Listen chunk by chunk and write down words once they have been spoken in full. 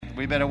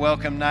We better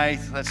welcome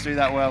Nath. Let's do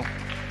that well.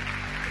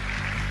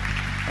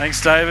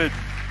 Thanks, David.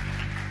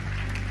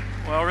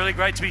 Well, really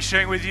great to be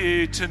sharing with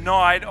you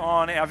tonight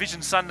on our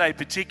Vision Sunday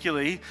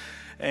particularly.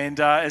 And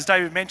as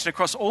David mentioned,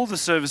 across all the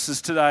services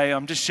today,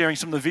 I'm just sharing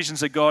some of the visions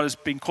that God has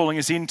been calling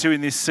us into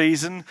in this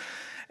season.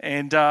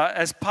 And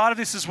as part of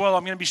this as well,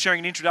 I'm going to be sharing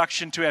an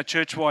introduction to our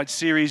church-wide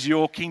series,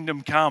 Your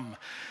Kingdom Come.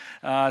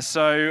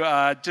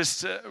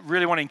 Just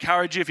really want to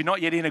encourage you, if you're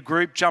not yet in a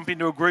group, jump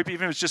into a group,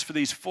 even if it's just for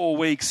these 4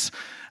 weeks.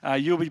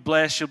 You'll be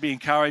blessed, you'll be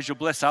encouraged, you'll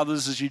bless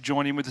others as you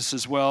join in with us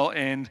as well.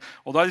 And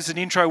although this is an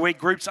intro week,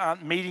 groups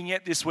aren't meeting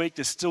yet this week.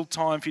 There's still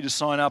time for you to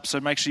sign up, so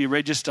make sure you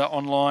register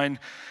online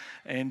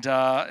and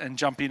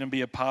jump in and be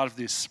a part of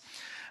this.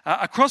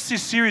 Across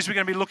this series, we're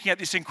going to be looking at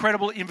this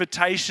incredible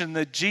invitation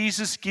that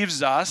Jesus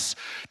gives us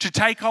to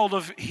take hold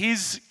of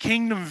his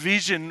kingdom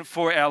vision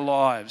for our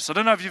lives. I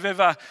don't know if you've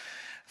ever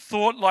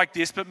thought like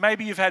this, but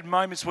maybe you've had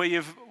moments where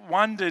you've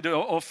wondered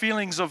or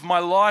feelings of my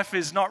life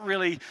is not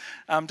really,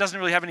 doesn't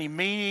really have any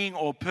meaning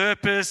or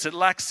purpose, it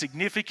lacks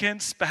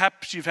significance.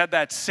 Perhaps you've had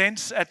that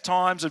sense at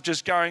times of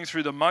just going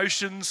through the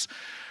motions,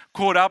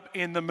 caught up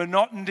in the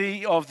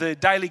monotony of the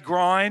daily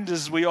grind,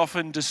 as we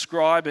often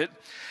describe it.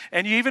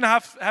 And you even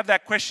have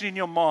that question in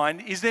your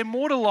mind, is there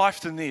more to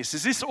life than this?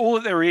 Is this all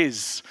that there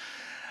is?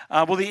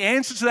 Well, the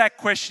answer to that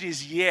question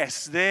is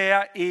yes,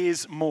 there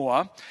is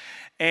more.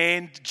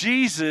 And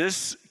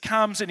Jesus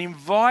comes and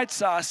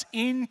invites us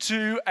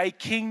into a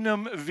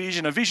kingdom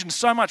vision, a vision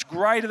so much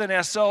greater than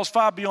ourselves,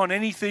 far beyond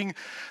anything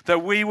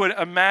that we would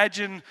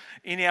imagine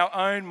in our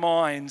own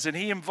minds. And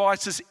he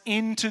invites us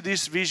into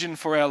this vision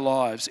for our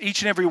lives,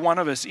 each and every one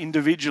of us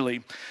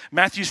individually.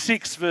 Matthew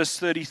 6, verse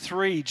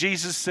 33,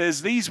 Jesus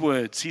says these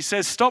words. He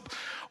says, stop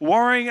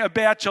worrying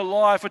about your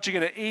life, what you're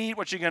going to eat,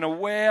 what you're going to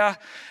wear.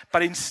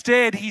 But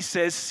instead, he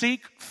says,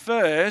 seek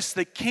first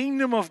the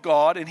kingdom of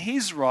God and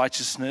his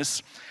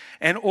righteousness,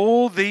 and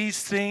all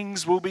these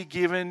things will be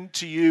given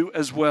to you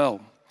as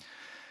well.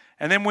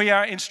 And then we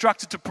are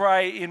instructed to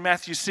pray in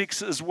Matthew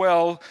 6 as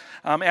well.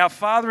 Our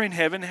Father in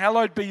heaven,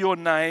 hallowed be your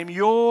name.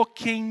 Your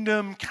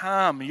kingdom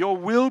come. Your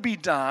will be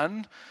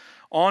done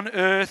on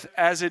earth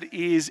as it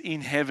is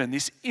in heaven.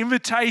 This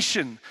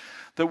invitation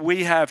that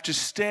we have to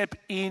step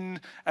in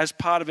as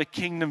part of a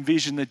kingdom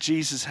vision that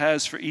Jesus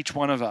has for each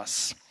one of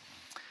us.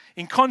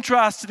 In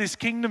contrast to this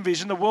kingdom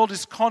vision, the world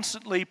is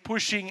constantly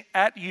pushing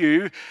at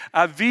you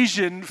a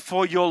vision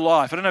for your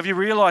life. I don't know if you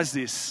realize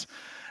this.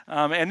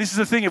 And this is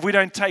the thing, if we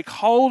don't take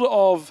hold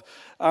of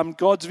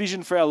God's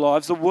vision for our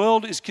lives, the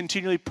world is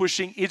continually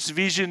pushing its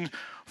vision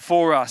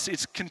for us.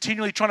 It's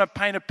continually trying to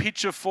paint a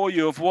picture for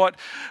you of what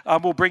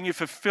will bring you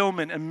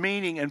fulfillment and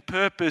meaning and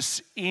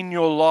purpose in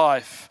your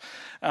life.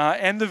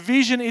 And the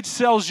vision it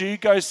sells you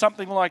goes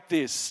something like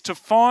this. To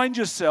find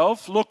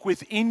yourself, look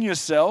within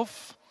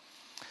yourself.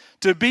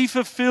 To be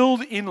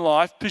fulfilled in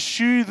life,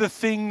 pursue the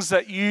things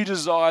that you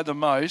desire the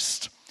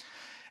most.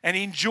 And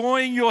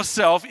enjoying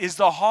yourself is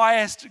the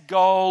highest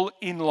goal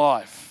in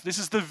life. This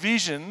is the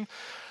vision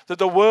that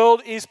the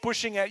world is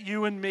pushing at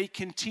you and me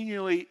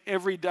continually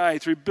every day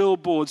through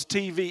billboards,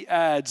 TV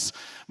ads,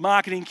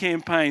 marketing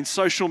campaigns,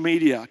 social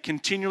media,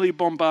 continually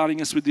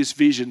bombarding us with this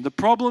vision. The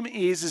problem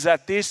is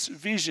that this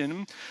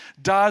vision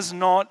does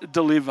not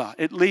deliver.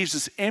 It leaves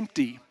us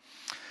empty.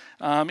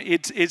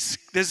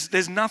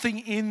 There's nothing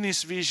in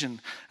this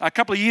vision. A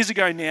couple of years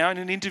ago now, in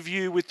an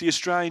interview with the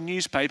Australian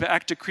newspaper,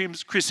 actor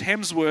Chris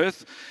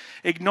Hemsworth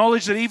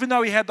acknowledged that even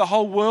though he had the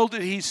whole world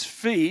at his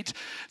feet,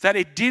 that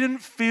it didn't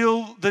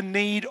feel the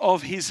need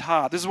of his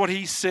heart. This is what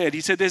he said.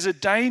 He said, there's a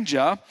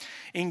danger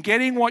in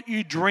getting what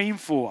you dream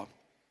for.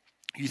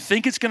 You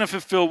think it's going to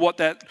fulfill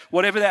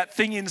whatever that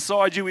thing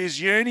inside you is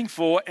yearning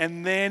for,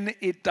 and then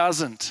it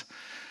doesn't.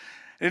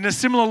 In a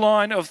similar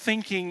line of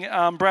thinking,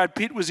 Brad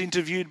Pitt was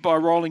interviewed by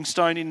Rolling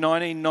Stone in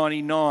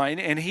 1999,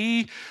 and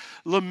he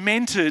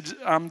lamented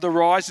the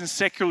rise in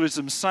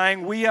secularism,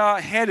 saying, we are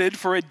headed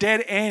for a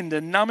dead end, a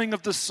numbing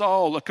of the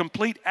soul, a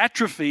complete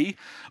atrophy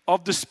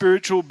of the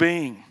spiritual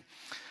being.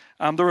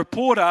 The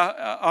reporter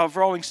of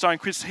Rolling Stone,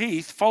 Chris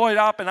Heath, followed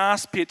up and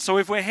asked Pitt, so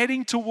if we're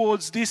heading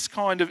towards this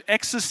kind of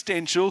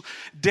existential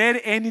dead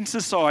end in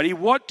society,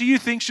 what do you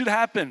think should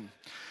happen?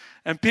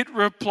 And Pitt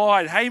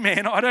replied, hey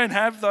man, I don't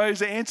have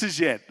those answers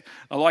yet.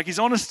 I like his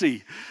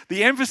honesty.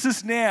 The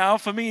emphasis now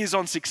for me is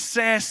on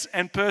success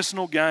and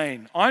personal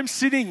gain. I'm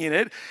sitting in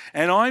it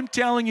and I'm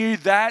telling you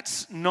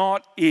that's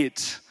not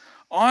it.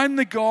 I'm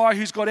the guy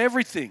who's got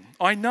everything.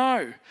 I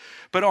know.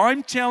 But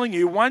I'm telling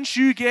you, once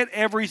you get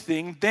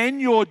everything, then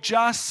you're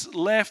just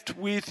left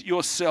with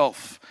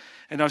yourself.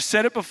 And I've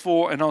said it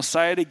before and I'll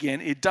say it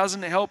again, it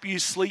doesn't help you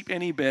sleep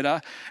any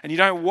better and you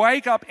don't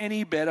wake up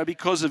any better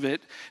because of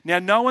it. Now,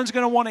 no one's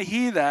going to want to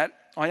hear that.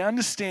 I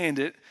understand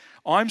it.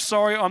 I'm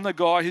sorry, I'm the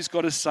guy who's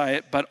got to say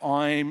it, but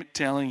I'm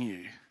telling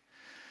you.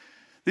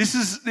 This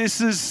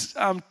is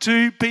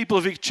two people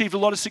who've achieved a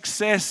lot of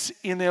success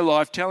in their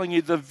life telling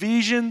you the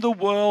vision the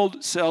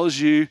world sells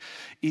you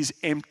is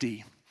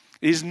empty.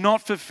 It is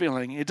not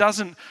fulfilling. It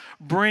doesn't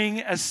bring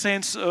a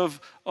sense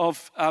of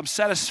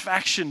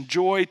satisfaction,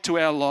 joy to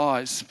our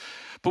lives.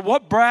 But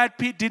what Brad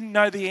Pitt didn't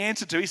know the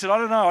answer to, he said, I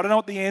don't know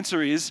what the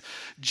answer is.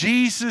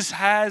 Jesus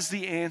has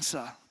the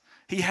answer.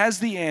 He has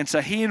the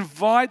answer. He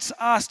invites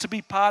us to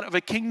be part of a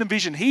kingdom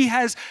vision. He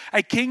has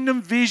a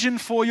kingdom vision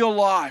for your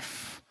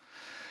life.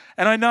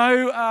 And I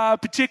know,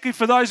 particularly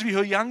for those of you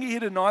who are younger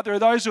here tonight, there are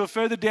those who are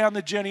further down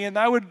the journey and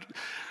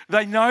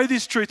they know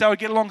this truth. They would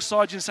get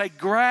alongside you and say,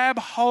 grab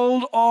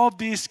hold of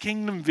this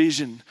kingdom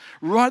vision.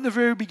 Right at the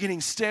very beginning,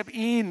 step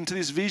into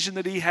this vision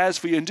that he has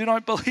for you. And do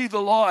not believe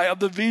the lie of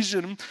the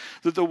vision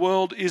that the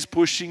world is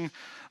pushing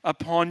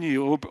upon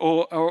you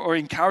or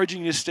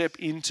encouraging you to step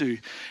into.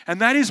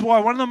 And that is why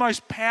one of the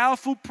most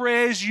powerful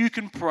prayers you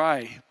can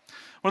pray,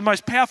 one of the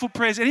most powerful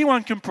prayers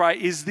anyone can pray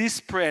is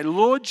this prayer: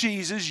 Lord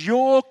Jesus,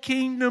 your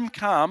kingdom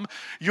come,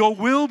 your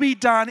will be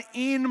done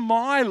in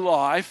my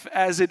life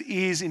as it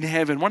is in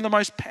heaven. One of the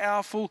most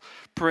powerful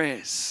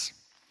prayers.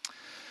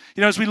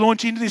 You know, as we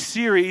launch into this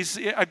series,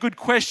 a good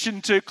question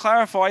to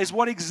clarify is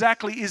what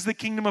exactly is the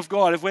kingdom of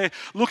God? If we're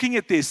looking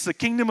at this, the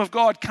kingdom of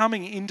God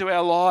coming into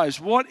our lives,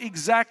 what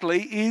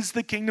exactly is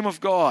the kingdom of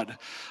God? I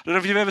don't know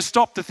if you've ever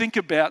stopped to think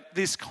about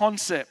this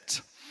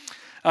concept.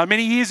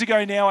 Many years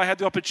ago now, I had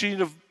the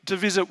opportunity to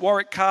visit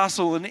Warwick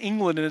Castle in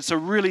England, and it's a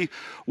really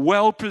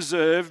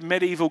well-preserved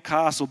medieval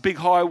castle. Big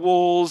high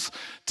walls,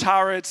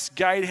 turrets,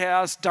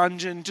 gatehouse,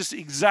 dungeon, just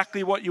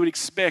exactly what you would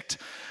expect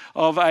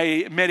of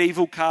a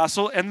medieval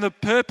castle. And the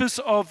purpose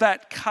of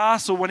that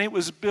castle when it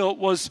was built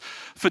was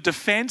for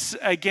defense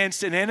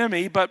against an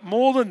enemy, but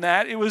more than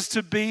that, it was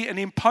to be an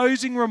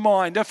imposing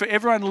reminder for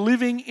everyone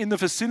living in the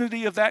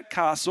vicinity of that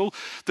castle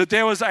that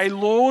there was a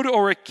lord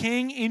or a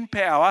king in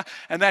power,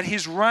 and that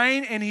his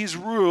reign and his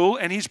rule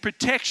and his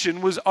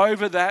protection was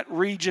over that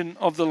region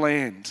of the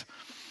land.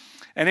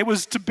 And it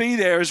was to be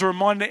there as a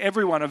reminder to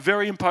everyone, a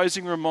very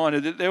imposing reminder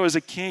that there was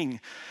a king,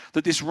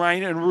 that this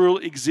reign and rule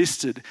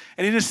existed.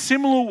 And in a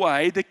similar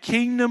way, the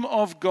kingdom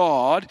of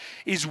God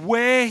is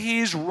where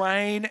his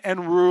reign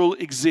and rule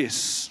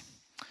exists.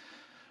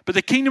 But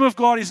the kingdom of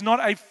God is not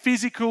a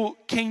physical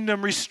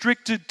kingdom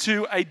restricted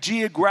to a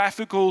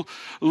geographical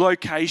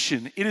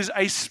location. It is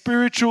a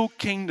spiritual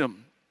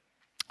kingdom.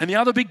 And the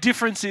other big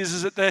difference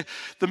is that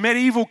the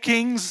medieval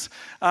kings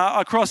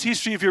across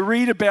history, if you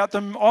read about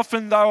them,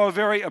 often they were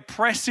very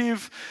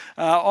oppressive,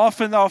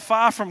 often they were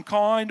far from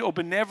kind or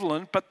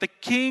benevolent, but the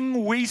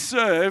king we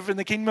serve in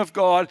the kingdom of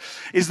God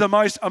is the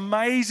most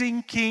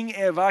amazing king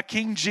ever,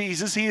 King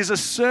Jesus. He is a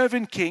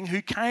servant king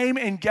who came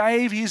and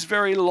gave his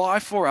very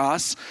life for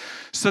us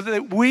so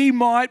that we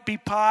might be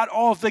part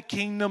of the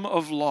kingdom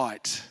of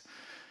light,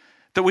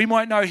 that we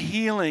might know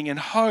healing and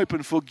hope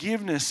and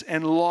forgiveness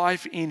and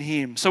life in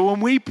him. So when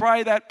we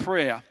pray that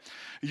prayer,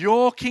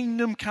 your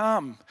kingdom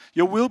come,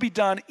 your will be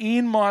done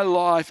in my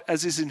life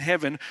as is in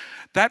heaven,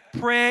 that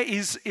prayer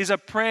is a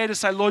prayer to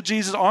say, Lord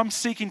Jesus, I'm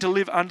seeking to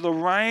live under the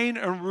reign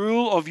and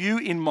rule of you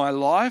in my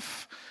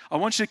life. I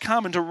want you to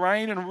come and to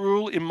reign and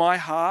rule in my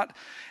heart.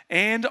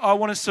 And I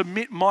want to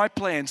submit my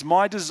plans,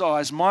 my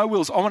desires, my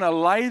wills. I want to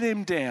lay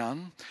them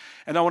down.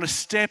 And I want to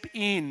step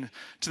in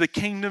to the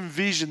kingdom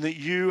vision that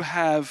you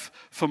have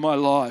for my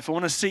life. I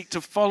want to seek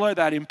to follow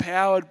that,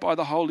 empowered by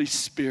the Holy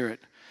Spirit.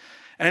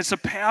 And it's a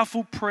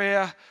powerful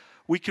prayer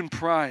we can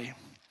pray.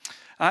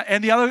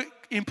 And the other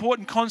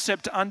important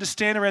concept to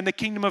understand around the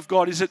kingdom of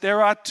God is that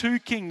there are two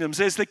kingdoms.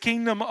 There's the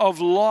kingdom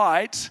of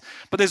light,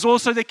 but there's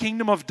also the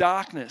kingdom of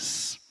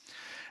darkness.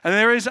 And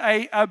there is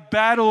a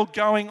battle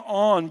going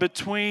on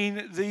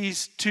between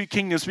these two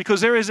kingdoms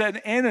because there is an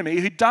enemy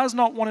who does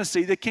not want to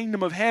see the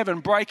kingdom of heaven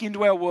break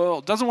into our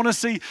world, doesn't want to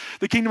see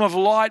the kingdom of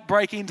light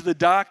break into the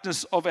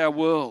darkness of our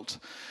world.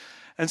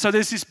 And so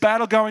there's this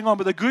battle going on.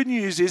 But the good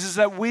news is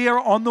that we are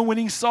on the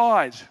winning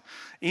side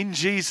in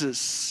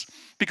Jesus.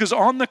 Because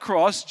on the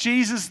cross,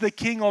 Jesus, the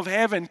King of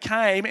heaven,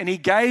 came and he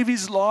gave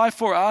his life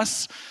for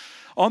us.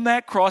 On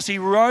that cross, he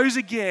rose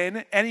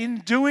again. And in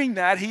doing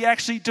that, he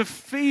actually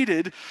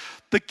defeated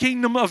the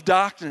kingdom of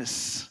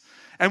darkness.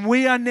 And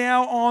we are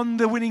now on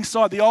the winning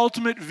side. The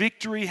ultimate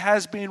victory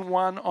has been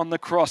won on the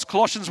cross.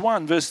 Colossians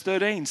 1 verse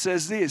 13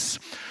 says this: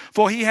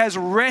 "For he has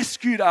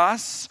rescued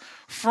us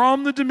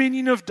from the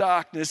dominion of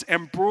darkness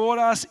and brought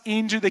us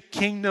into the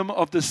kingdom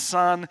of the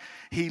Son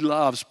he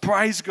loves."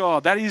 Praise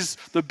God. That is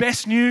the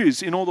best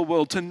news in all the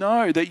world, to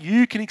know that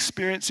you can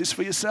experience this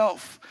for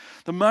yourself.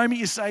 The moment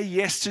you say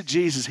yes to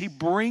Jesus, he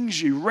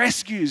brings you,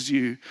 rescues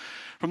you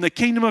from the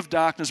kingdom of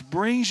darkness,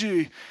 brings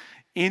you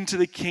into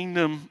the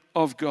kingdom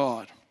of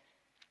God.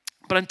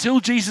 But until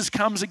Jesus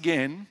comes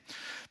again,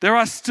 there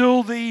are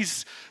still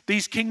these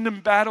kingdom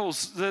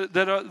battles that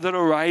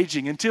are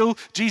raging. Until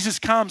Jesus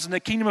comes and the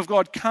kingdom of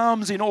God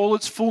comes in all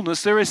its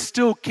fullness, there is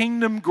still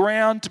kingdom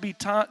ground to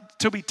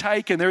be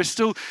taken. There is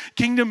still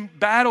kingdom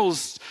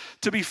battles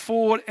to be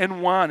fought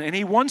and won. And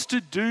he wants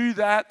to do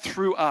that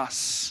through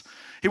us.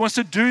 He wants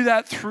to do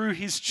that through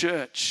his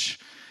church.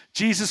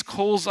 Jesus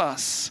calls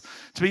us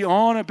to be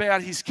on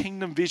about his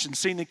kingdom vision,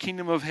 seeing the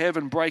kingdom of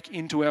heaven break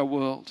into our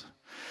world.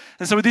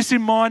 And so with this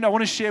in mind, I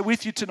want to share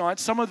with you tonight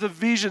some of the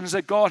visions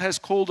that God has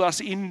called us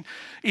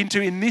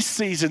into in this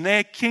season.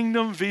 They're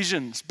kingdom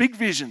visions, big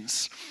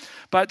visions.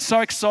 But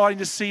so exciting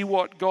to see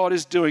what God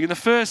is doing. And the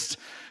first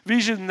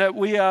vision that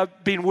we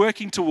have been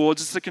working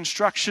towards is the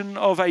construction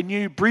of a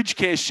new bridge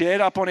care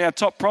shed up on our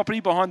top property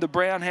behind the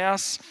Brown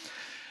House.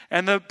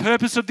 And the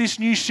purpose of this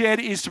new shed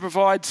is to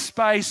provide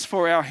space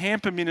for our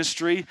hamper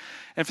ministry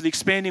and for the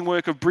expanding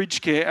work of bridge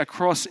care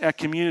across our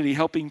community,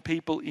 helping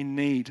people in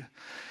need.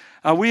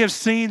 We have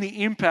seen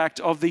the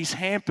impact of these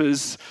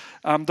hampers,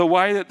 the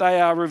way that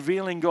they are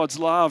revealing God's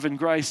love and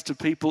grace to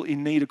people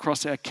in need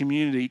across our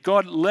community.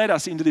 God led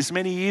us into this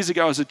many years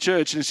ago as a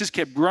church, and it's just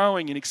kept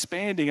growing and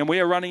expanding, and we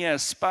are running out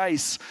of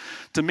space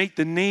to meet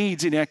the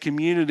needs in our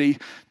community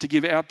to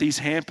give out these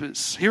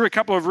hampers. Here are a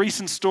couple of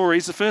recent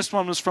stories. The first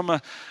one was from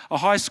a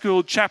high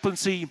school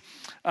chaplaincy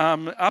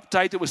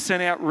update that was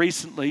sent out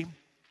recently.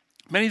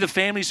 Many of the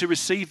families who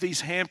received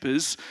these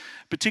hampers,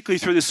 particularly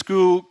through the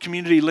school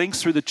community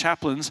links, through the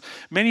chaplains,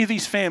 many of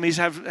these families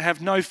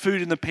have no food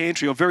in the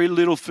pantry or very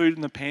little food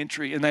in the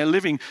pantry, and they're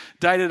living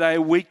day to day,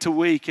 week to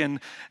week,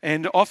 and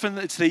often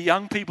it's the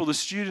young people, the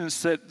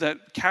students that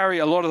carry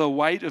a lot of the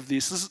weight of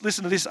this.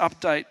 Listen to this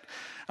update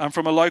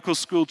from a local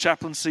school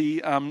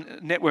chaplaincy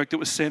network that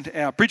was sent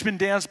out. Bridgeman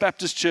Downs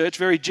Baptist Church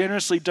very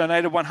generously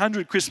donated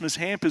 100 Christmas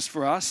hampers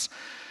for us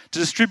to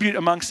distribute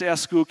amongst our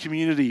school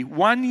community.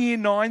 One Year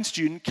 9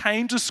 student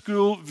came to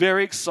school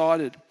very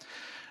excited.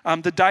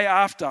 The day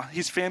after,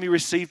 his family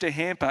received a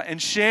hamper and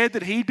shared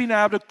that he'd been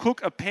able to cook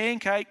a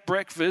pancake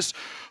breakfast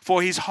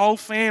for his whole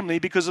family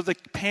because of the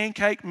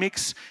pancake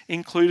mix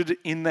included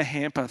in the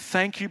hamper.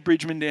 Thank you,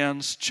 Bridgeman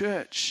Downs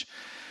Church.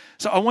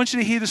 So I want you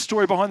to hear the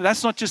story behind it.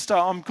 That's not just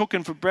I'm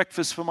cooking for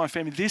breakfast for my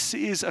family. This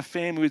is a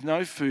family with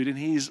no food, and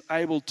he is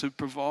able to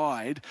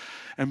provide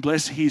and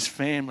bless his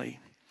family.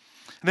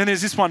 And then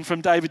there's this one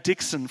from David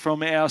Dixon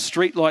from our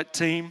Streetlight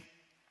team.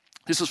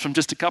 This was from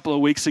just a couple of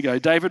weeks ago.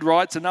 David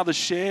writes, another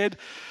shared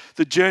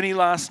the journey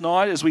last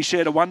night as we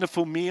shared a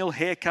wonderful meal,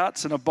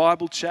 haircuts and a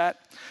Bible chat.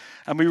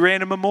 And we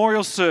ran a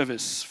memorial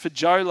service for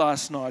Joe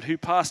last night, who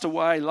passed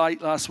away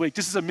late last week.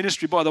 This is a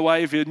ministry, by the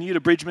way, if you're new to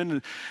Bridgeman,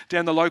 and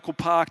down the local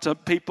park to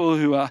people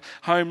who are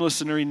homeless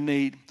and are in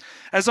need.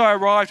 As I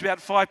arrived, about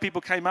 5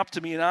 people came up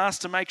to me and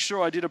asked to make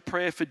sure I did a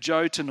prayer for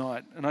Joe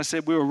tonight. And I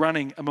said we were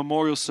running a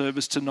memorial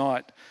service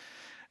tonight.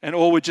 And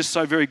all were just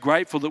so very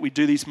grateful that we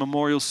do these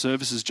memorial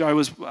services.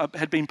 Joe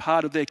had been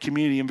part of their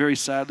community and very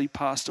sadly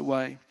passed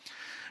away.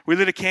 We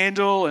lit a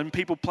candle and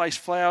people placed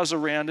flowers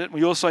around it.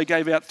 We also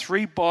gave out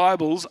 3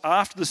 Bibles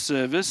after the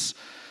service.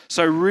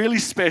 So really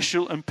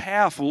special and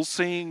powerful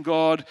seeing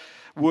God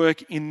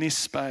work in this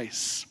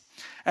space.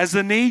 As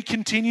the need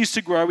continues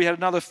to grow, we had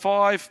another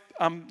 5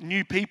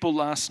 new people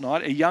last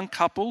night, a young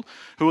couple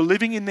who were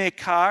living in their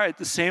car at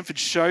the Sanford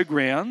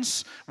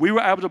Showgrounds. We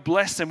were able to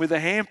bless them with a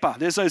hamper.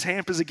 There's those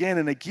hampers again,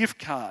 and a gift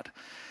card.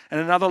 And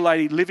another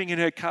lady living in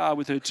her car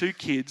with her 2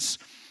 kids.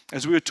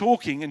 As we were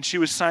talking, and she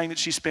was saying that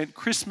she spent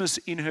Christmas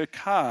in her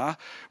car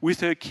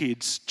with her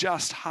kids.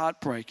 Just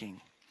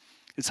heartbreaking.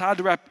 It's hard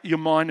to wrap your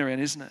mind around,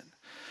 isn't it?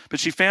 But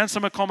she found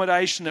some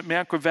accommodation at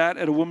Mount Gravatt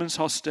at a women's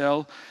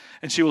hostel,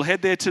 and she will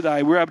head there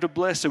today. We're able to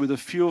bless her with a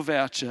fuel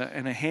voucher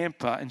and a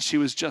hamper, and she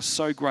was just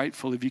so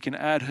grateful. If you can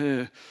add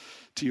her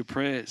to your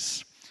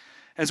prayers.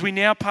 As we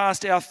now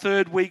passed our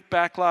 3rd week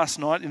back last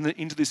night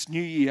into this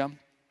new year,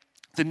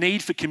 the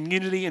need for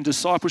community and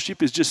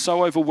discipleship is just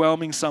so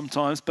overwhelming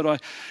sometimes, but I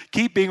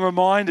keep being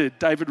reminded,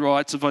 David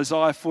writes, of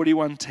Isaiah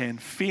 41:10,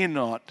 fear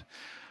not,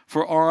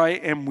 for I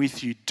am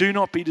with you. Do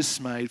not be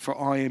dismayed, for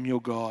I am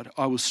your God.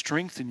 I will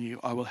strengthen you.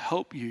 I will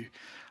help you.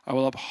 I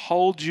will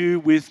uphold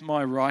you with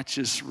my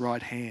righteous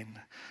right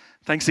hand.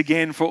 Thanks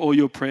again for all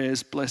your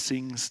prayers.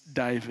 Blessings,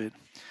 David.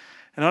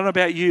 And I don't know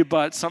about you,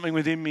 but something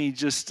within me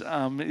just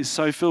is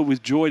so filled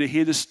with joy to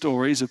hear the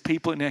stories of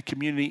people in our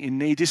community in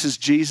need. This is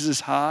Jesus'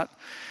 heart.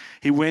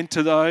 He went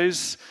to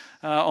those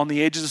on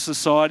the edges of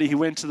society. He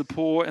went to the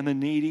poor and the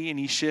needy, and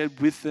he shared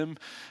with them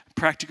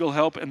practical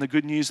help and the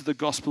good news of the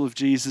gospel of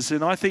Jesus.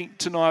 And I think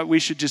tonight we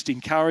should just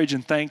encourage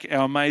and thank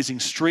our amazing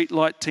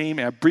Streetlight team,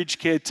 our Bridge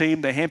Care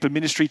team, the Hamper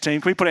Ministry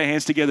team. Can we put our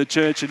hands together,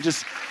 church, and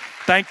just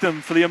thank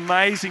them for the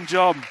amazing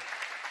job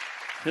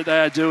that they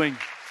are doing.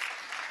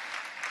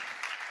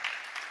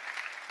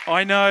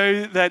 I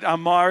know that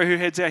Myra, who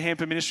heads our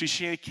Hamper Ministry,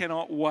 she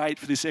cannot wait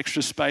for this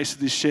extra space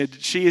of this shed.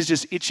 She is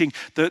just itching.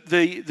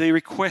 The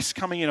requests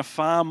coming in are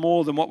far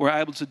more than what we're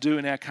able to do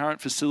in our current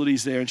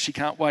facilities there, and she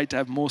can't wait to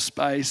have more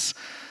space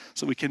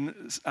so we can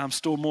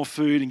store more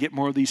food and get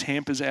more of these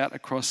hampers out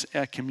across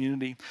our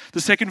community. The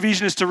second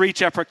vision is to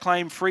reach our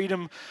Proclaim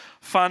Freedom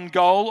Fund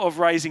goal of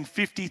raising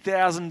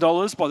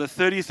 $50,000 by the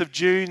 30th of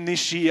June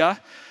this year,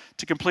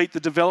 to complete the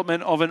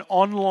development of an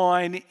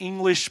online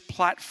English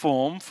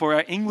platform for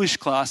our English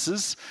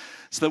classes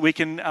so that we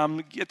can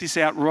get this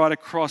out right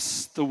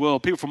across the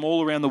world. People from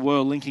all around the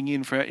world linking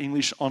in for our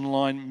English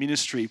online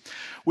ministry.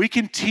 We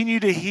continue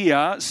to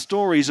hear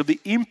stories of the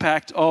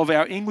impact of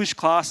our English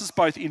classes,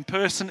 both in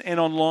person and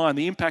online,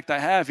 the impact they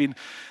have in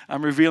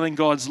revealing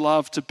God's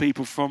love to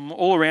people from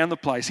all around the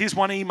place. Here's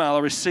one email I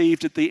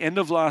received at the end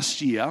of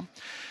last year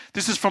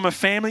This is from a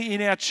family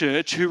in our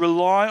church who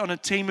rely on a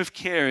team of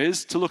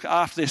carers to look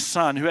after their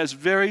son who has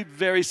very,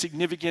 very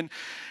significant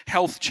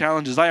health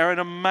challenges. They are an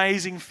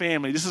amazing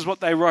family. This is what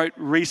they wrote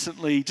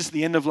recently, just at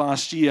the end of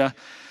last year,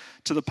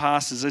 to the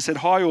pastors. They said,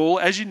 "Hi all,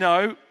 as you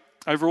know,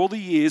 over all the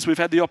years, we've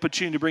had the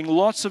opportunity to bring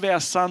lots of our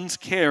son's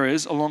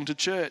carers along to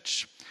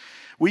church.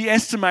 We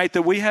estimate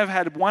that we have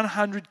had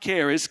 100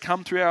 carers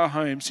come through our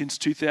home since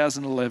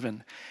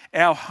 2011.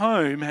 Our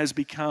home has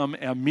become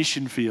our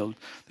mission field."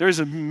 There is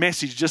a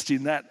message just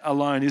in that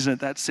alone, isn't it?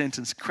 That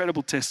sentence.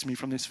 Incredible testimony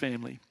from this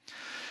family.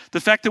 The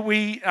fact that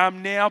we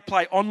now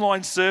play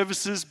online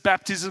services,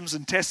 baptisms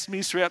and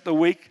testimonies throughout the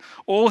week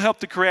all help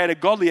to create a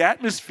godly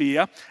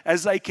atmosphere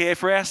as they care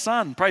for our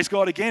son. Praise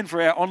God again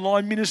for our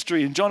online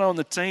ministry and Jono and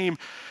the team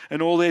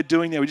and all they're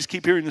doing there. We just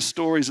keep hearing the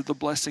stories of the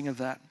blessing of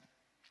that.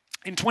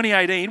 In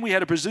 2018, we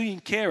had a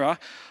Brazilian carer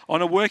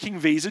on a working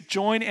visa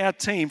join our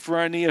team for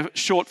only a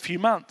short few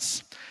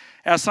months.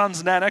 Our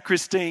son's nana,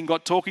 Christine,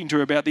 got talking to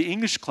her about the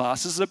English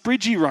classes that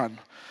Bridgie run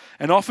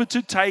and offered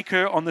to take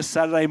her on the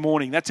Saturday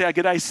morning. That's our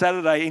G'day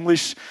Saturday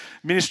English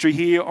ministry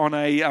here on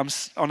a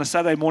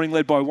Saturday morning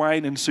led by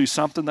Wayne and Sue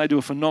Sumpton. They do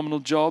a phenomenal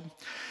job.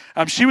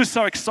 She was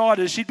so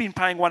excited, she'd been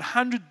paying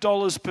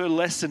 $100 per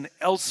lesson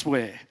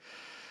elsewhere.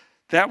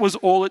 That was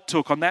all it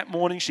took. On that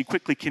morning, she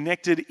quickly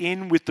connected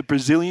in with the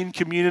Brazilian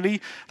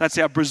community. That's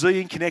our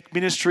Brazilian Connect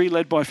ministry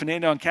led by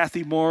Fernando and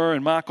Kathy Mora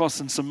and Marcos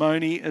and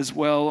Simone as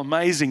well.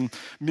 Amazing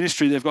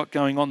ministry they've got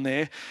going on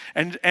there.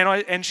 And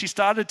she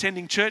started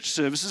attending church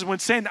services and would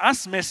send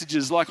us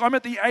messages like, "I'm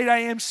at the 8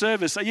 a.m.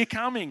 service. Are you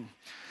coming?"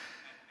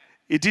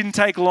 It didn't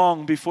take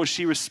long before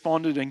she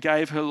responded and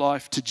gave her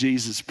life to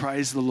Jesus.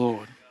 Praise the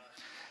Lord.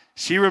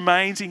 She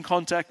remains in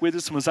contact with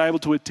us and was able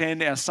to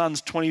attend our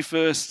son's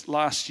 21st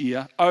last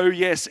year. Oh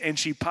yes, and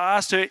she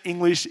passed her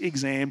English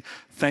exam.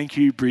 Thank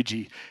you,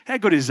 Bridgie. How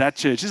good is that,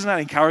 church? Isn't that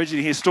encouraging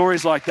to hear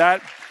stories like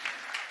that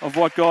of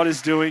what God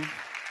is doing?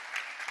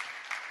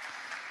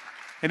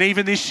 And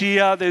even this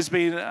year, there's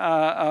been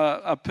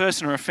a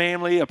person or a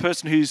family, a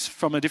person who's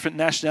from a different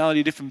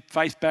nationality, a different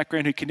faith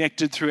background who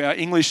connected through our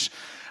English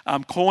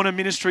corner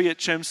ministry at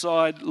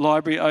Chermside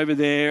Library over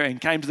there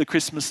and came to the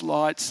Christmas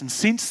lights. And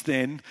since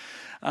then,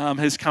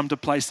 has come to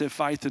place their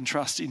faith and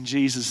trust in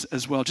Jesus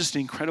as well. Just an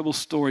incredible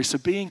story. So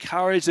be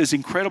encouraged. There's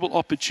incredible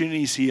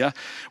opportunities here.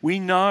 We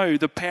know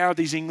the power of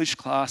these English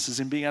classes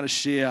and being able to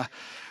share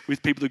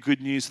with people the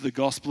good news of the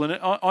gospel. And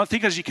I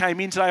think as you came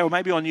in today, or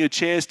maybe on your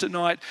chairs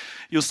tonight,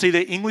 you'll see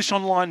the English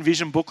Online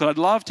Vision booklet. I'd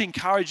love to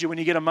encourage you when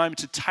you get a moment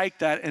to take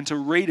that and to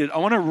read it. I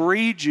want to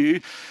read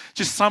you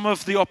just some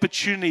of the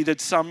opportunity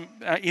that's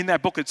in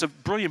that booklet. It's a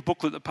brilliant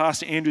booklet that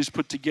Pastor Andrew's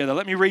put together.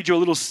 Let me read you a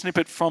little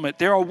snippet from it.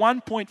 There are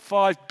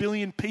 1.5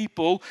 billion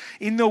people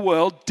in the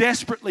world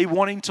desperately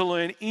wanting to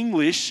learn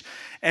English,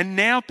 and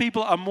now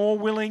people are more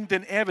willing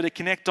than ever to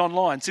connect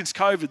online, since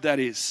COVID, that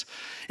is.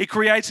 It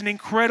creates an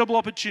incredible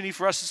opportunity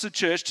for us as a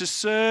church to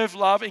serve,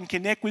 love, and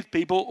connect with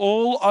people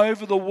all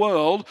over the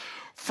world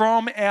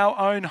from our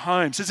own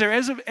homes. Has there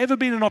ever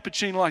been an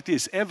opportunity like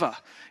this, ever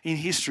in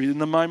history, in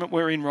the moment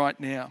we're in right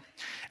now?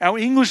 Our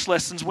English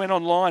lessons went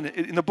online,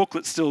 in the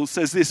booklet still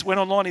says this, went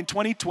online in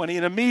 2020,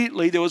 and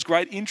immediately there was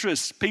great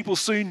interest. People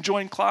soon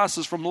joined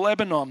classes from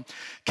Lebanon,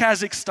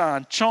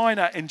 Kazakhstan,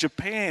 China, and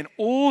Japan,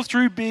 all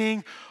through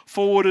being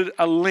forwarded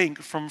a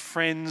link from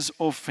friends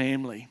or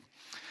family.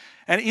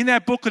 And in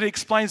that booklet, it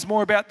explains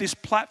more about this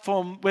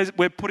platform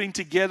we're putting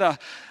together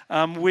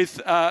with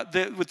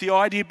the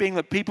idea being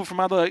that people from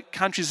other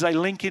countries, they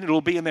link in,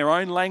 it'll be in their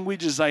own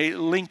language as they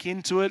link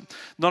into it.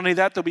 Not only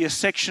that, there'll be a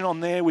section on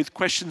there with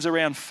questions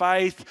around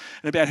faith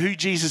and about who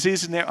Jesus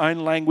is in their own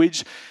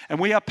language. And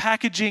we are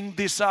packaging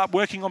this up,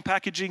 working on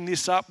packaging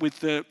this up with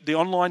the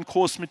online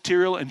course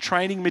material and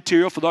training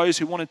material for those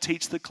who want to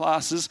teach the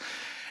classes.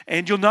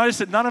 And you'll notice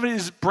that none of it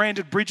is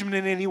branded Bridgman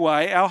in any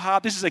way. Our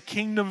heart, this is a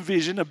kingdom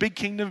vision, a big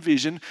kingdom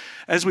vision.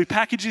 As we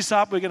package this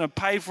up, we're going to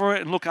pay for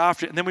it and look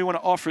after it. And then we want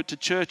to offer it to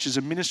churches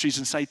and ministries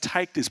and say,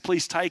 take this,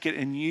 please take it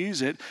and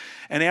use it.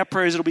 And our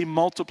prayer is it'll be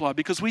multiplied,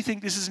 because we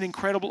think this is an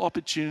incredible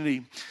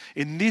opportunity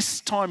in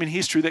this time in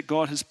history that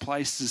God has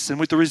placed us, and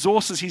with the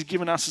resources He's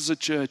given us as a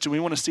church, and we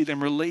want to see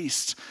them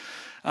released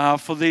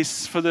for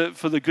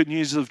the good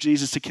news of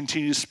Jesus to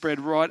continue to spread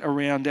right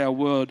around our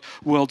world.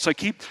 So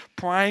keep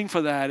praying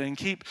for that and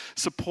keep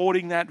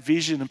supporting that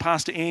vision. And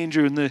Pastor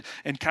Andrew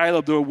and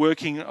Caleb, who are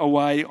working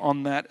away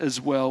on that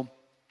as well.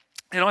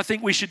 And I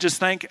think we should just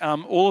thank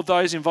all of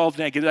those involved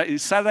in our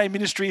Saturday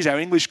ministries, our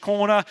English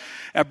Corner,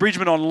 our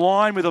Bridgman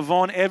Online with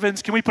Yvonne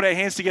Evans. Can we put our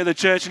hands together,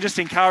 church, and just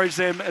encourage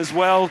them as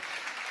well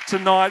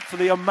tonight for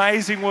the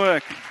amazing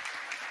work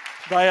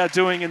they are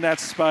doing in that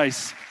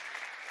space.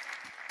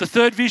 The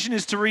third vision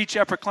is to reach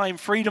our Proclaim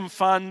Freedom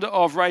Fund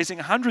of raising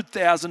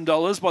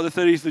 $100,000 by the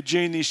 30th of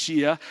June this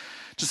year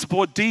to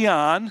support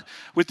Dion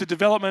with the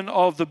development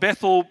of the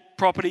Bethel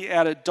property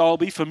out at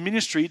Dalby for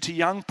ministry to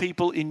young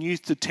people in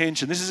youth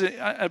detention. This is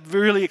a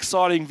really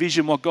exciting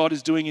vision, what God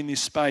is doing in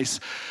this space.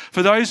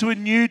 For those who are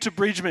new to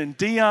Bridgeman,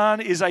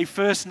 Dion is a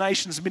First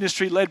Nations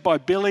ministry led by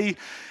Billy,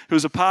 who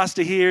was a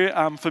pastor here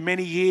for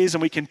many years,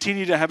 and we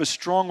continue to have a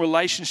strong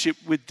relationship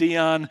with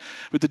Dion,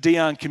 with the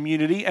Dion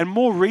community. And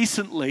more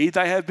recently,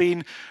 they have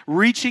been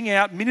reaching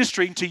out,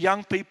 ministering to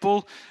young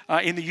people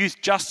in the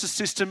youth justice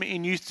system,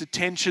 in youth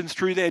detention,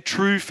 through their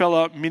True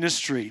Fella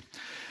ministry.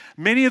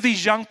 Many of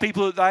these young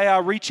people that they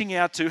are reaching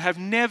out to have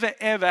never,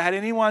 ever had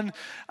anyone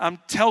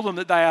tell them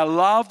that they are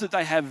loved, that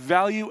they have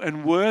value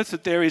and worth,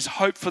 that there is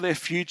hope for their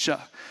future.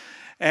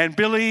 And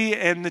Billy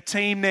and the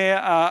team there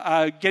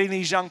are getting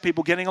these young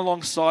people, getting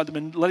alongside them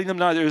and letting them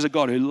know there is a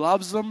God who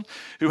loves them,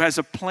 who has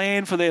a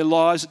plan for their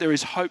lives, that there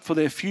is hope for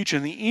their future.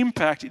 And the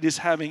impact it is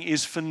having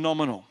is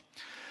phenomenal.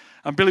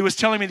 Billy was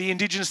telling me the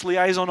Indigenous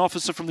liaison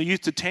officer from the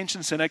Youth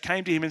Detention Centre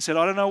came to him and said,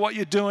 I don't know what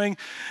you're doing,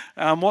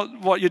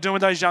 what you're doing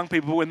with those young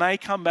people. But when they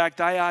come back,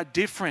 they are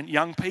different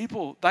young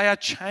people. They are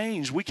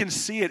changed. We can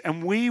see it.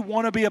 And we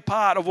want to be a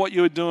part of what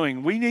you're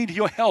doing. We need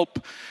your help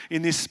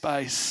in this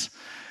space.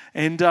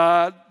 And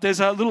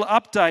there's a little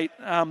update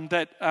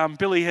that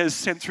Billy has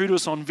sent through to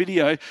us on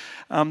video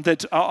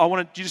that I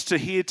wanted you just to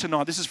hear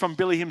tonight. This is from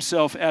Billy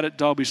himself out at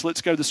Dalby. So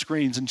let's go to the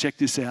screens and check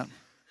this out.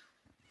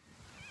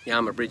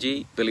 Yama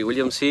Bridgie, Billy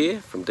Williams here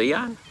from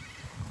Dion,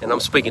 and I'm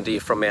speaking to you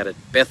from out at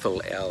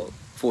Bethel, our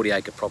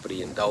 40-acre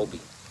property in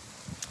Dalby.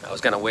 I was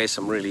going to wear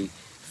some really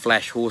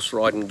flash horse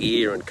riding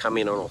gear and come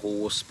in on a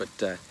horse, but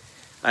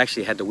I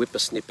actually had to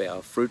whippersnip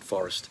our fruit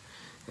forest,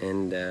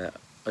 and I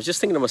was just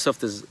thinking to myself,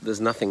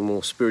 there's nothing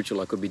more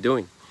spiritual I could be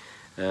doing.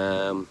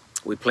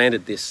 We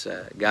planted this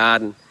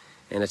garden,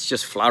 and it's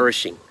just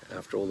flourishing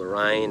after all the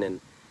rain,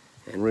 and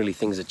really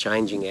things are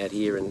changing out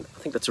here, and I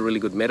think that's a really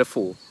good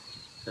metaphor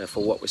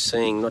for what we're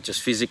seeing, not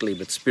just physically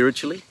but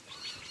spiritually.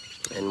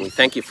 And we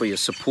thank you for your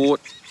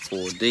support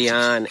for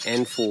Dion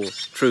and for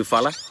True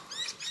Fella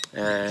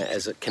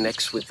as it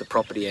connects with the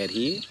property out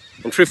here.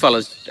 And True Fella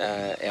is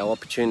our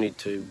opportunity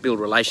to build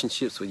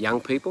relationships with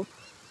young people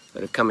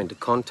that have come into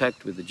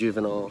contact with the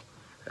juvenile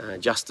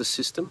justice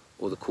system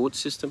or the court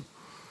system.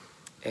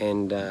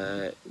 And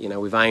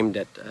we've aimed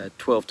at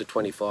 12 to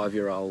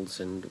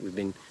 25-year-olds, and we've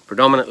been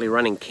predominantly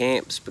running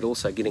camps but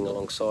also getting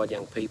alongside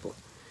young people.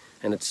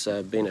 And it's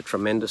been a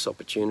tremendous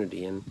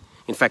opportunity. And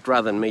in fact,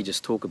 rather than me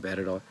just talk about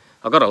it,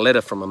 I got a letter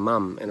from a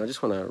mum, and I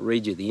just want to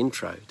read you the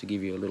intro to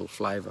give you a little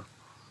flavour.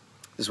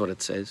 This is what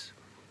it says.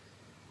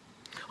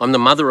 I'm the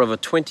mother of a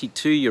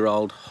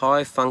 22-year-old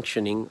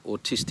high-functioning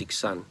autistic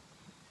son.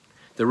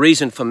 The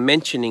reason for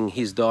mentioning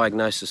his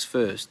diagnosis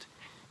first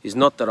is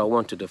not that I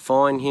want to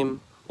define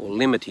him or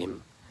limit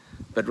him,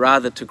 but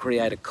rather to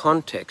create a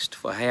context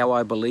for how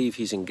I believe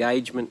his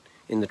engagement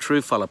in the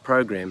True Fella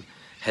program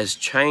has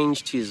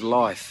changed his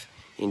life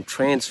in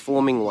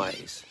transforming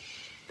ways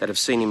that have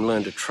seen him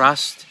learn to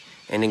trust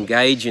and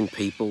engage in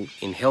people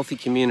in healthy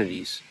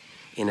communities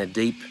in a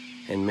deep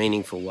and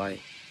meaningful way.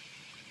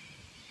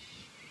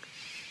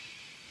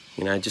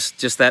 You know,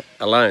 just that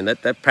alone,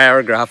 that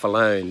paragraph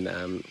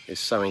alone is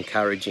so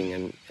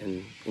encouraging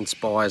and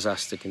inspires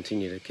us to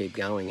continue to keep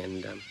going,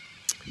 and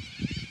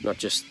not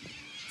just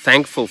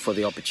thankful for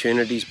the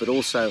opportunities, but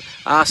also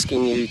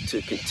asking you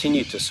to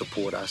continue to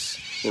support us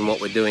in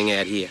what we're doing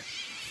out here.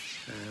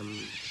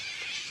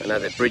 I know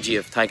that Bridgie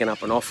have taken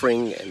up an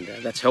offering, and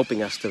that's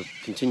helping us to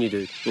continue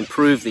to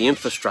improve the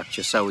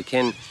infrastructure so we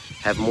can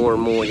have more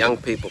and more young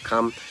people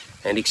come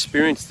and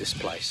experience this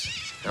place.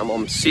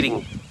 I'm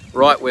sitting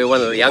right where one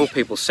of the young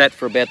people sat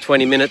for about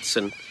 20 minutes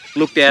and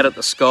looked out at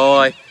the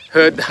sky,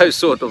 heard those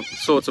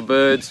sorts of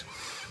birds.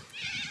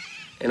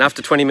 And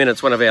after 20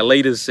 minutes, one of our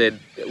leaders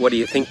said, "What are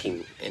you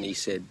thinking?" And he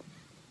said,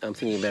 "I'm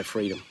thinking about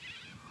freedom."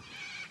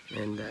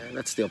 And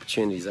that's the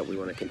opportunities that we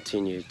want to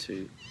continue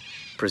to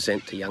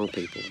present to young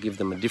people, give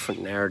them a different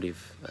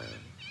narrative,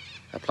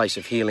 a place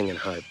of healing and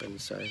hope.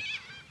 And so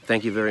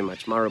thank you very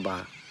much,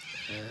 Maraba,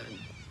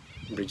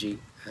 Bridgie,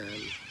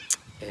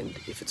 and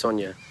if it's on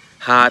your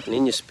heart and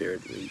in your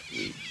spirit,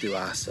 we do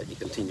ask that you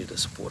continue to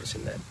support us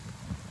in that.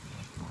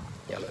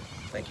 Yellow,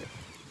 thank you.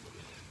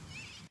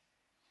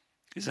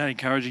 Is that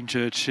encouraging,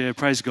 church? Yeah,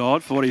 praise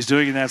God for what he's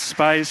doing in that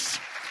space.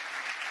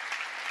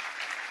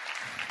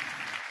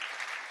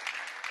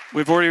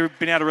 We've already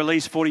been able to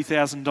release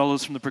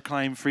 $40,000 from the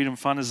Proclaim Freedom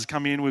Fund. As it's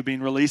come in, we've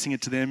been releasing it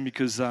to them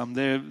because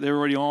they're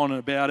already on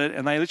about it,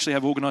 and they literally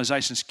have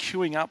organisations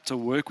queuing up to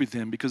work with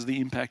them because of the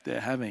impact they're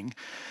having.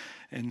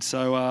 And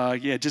so,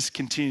 just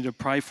continue to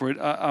pray for it.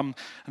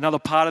 Another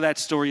part of that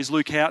story is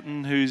Luke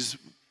Houghton, who's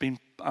been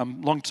a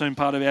long-term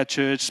part of our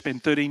church,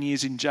 spent 13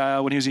 years in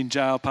jail. When he was in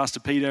jail, Pastor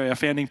Peter, our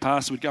founding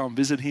pastor, would go and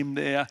visit him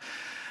there.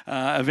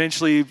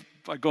 Eventually,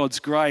 by God's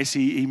grace,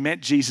 he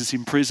met Jesus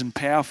in prison,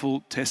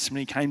 powerful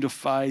testimony, came to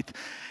faith.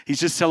 He's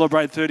just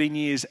celebrated 13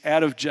 years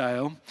out of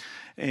jail,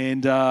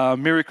 and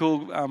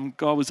miracle,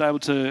 God was able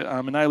to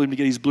enable him to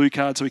get his blue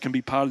card so he can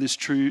be part of this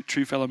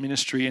True Fella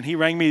ministry. And he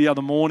rang me the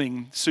other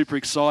morning, super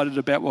excited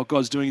about what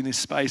God's doing in this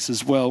space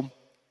as well.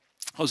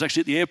 I was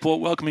actually at the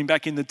airport welcoming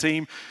back in the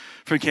team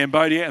from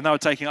Cambodia, and they were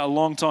taking a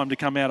long time to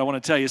come out, I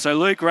want to tell you. So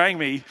Luke rang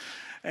me,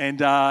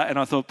 and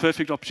I thought,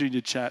 perfect opportunity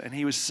to chat. And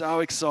he was so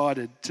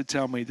excited to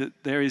tell me that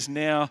he's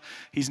now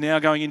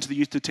going into the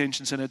youth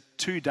detention centre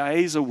 2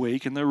 days a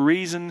week. And the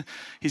reason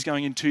he's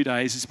going in 2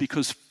 days is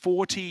because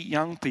 40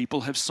 young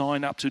people have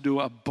signed up to do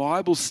a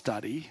Bible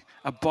study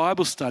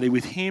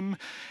with him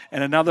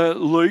and another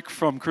Luke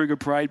from Kruger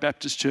Parade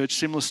Baptist Church,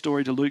 similar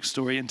story to Luke's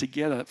story, and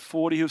together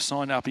 40 who have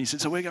signed up. And he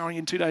said, so we're going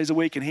in 2 days a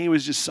week, and he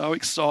was just so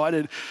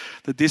excited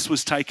that this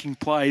was taking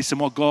place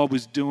and what God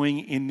was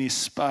doing in this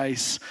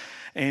space.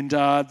 And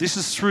this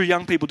is through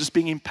young people just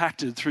being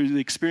impacted through the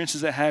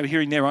experiences they have,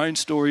 hearing their own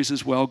stories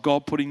as well,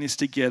 God putting this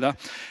together.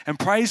 And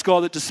praise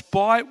God that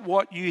despite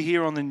what you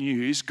hear on the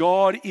news,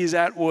 God is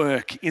at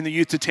work in the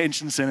youth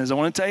detention centres. I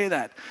want to tell you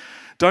that.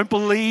 Don't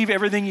believe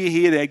everything you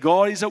hear there.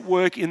 God is at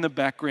work in the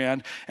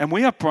background. And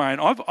we are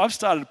praying. I've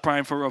started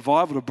praying for a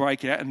revival to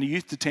break out in the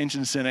youth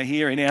detention centre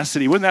here in our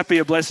city. Wouldn't that be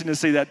a blessing to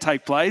see that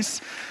take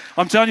place?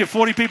 I'm telling you,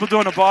 40 people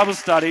doing a Bible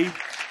study,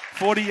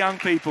 40 young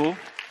people.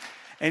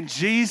 And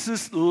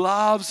Jesus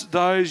loves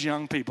those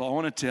young people. I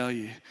want to tell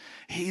you,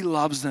 he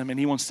loves them and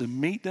he wants to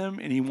meet them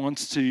and he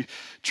wants to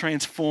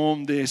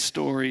transform their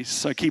stories.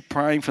 So keep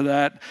praying for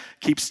that.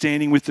 Keep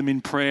standing with them in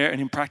prayer and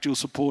in practical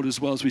support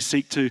as well as we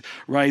seek to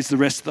raise the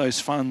rest of those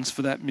funds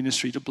for that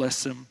ministry to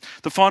bless them.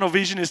 The final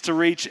vision is to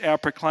reach our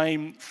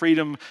Proclaim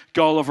Freedom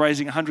goal of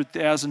raising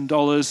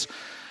 $100,000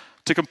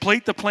 to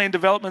complete the planned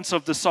developments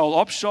of the Soul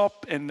Op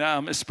Shop and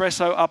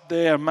Espresso up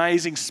there,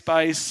 amazing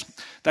space.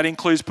 That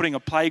includes putting a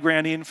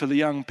playground in for the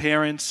young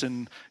parents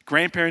and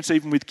grandparents,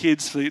 even with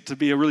kids, for it to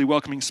be a really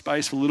welcoming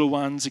space for little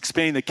ones,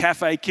 expanding the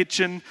cafe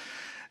kitchen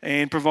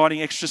and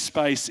providing extra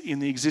space in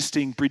the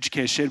existing bridge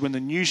care shed when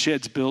the new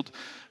shed's built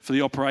for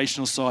the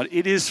operational side.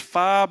 It is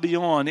far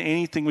beyond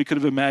anything we could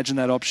have imagined,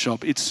 that op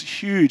shop. It's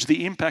huge,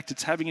 the impact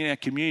it's having in our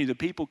community, the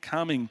people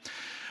coming,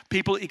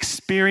 people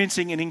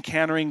experiencing and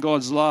encountering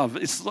God's love.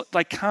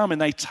 They come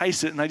and they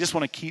taste it and they just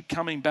want to keep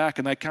coming back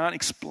and they can't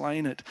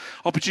explain it.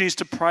 Opportunities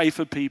to pray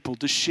for people,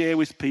 to share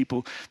with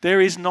people. There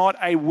is not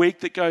a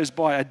week that goes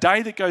by, a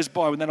day that goes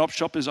by when that op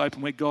shop is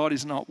open where God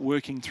is not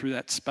working through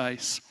that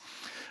space.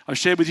 I've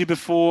shared with you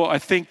before, I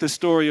think, the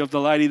story of the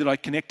lady that I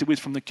connected with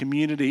from the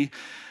community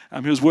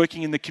who was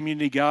working in the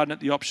community garden at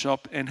the op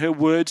shop, and her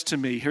words to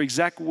me, her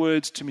exact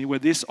words to me were,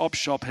 this op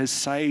shop has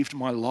saved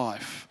my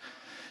life.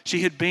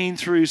 She had been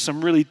through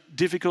some really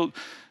difficult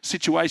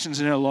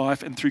situations in her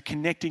life, and through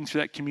connecting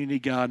through that community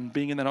garden,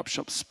 being in that op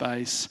shop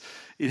space,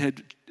 it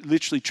had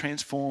literally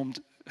transformed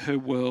her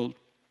world.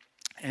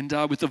 And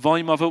with the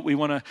volume of it, we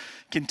want to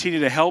continue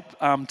to help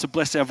to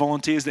bless our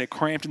volunteers. They're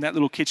cramped in that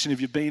little kitchen if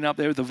you've been up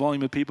there with the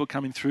volume of people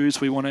coming through.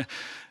 So we want to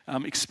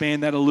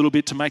expand that a little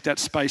bit to make that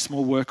space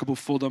more workable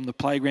for them. The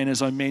playground,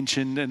 as I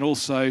mentioned, and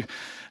also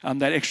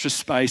that extra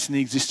space in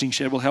the existing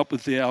shed will help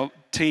with our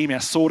team. Our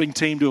sorting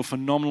team do a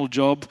phenomenal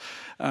job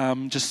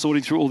just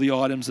sorting through all the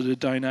items that are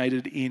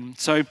donated in.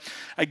 So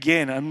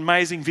again, an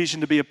amazing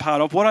vision to be a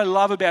part of. What I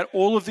love about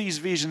all of these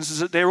visions is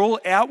that they're all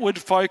outward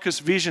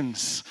focused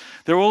visions.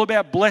 They're all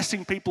about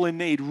blessing people in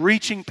need,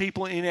 reaching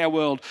people in our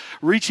world,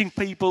 reaching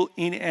people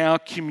in our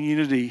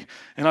community.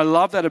 And I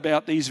love that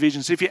about these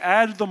visions. If you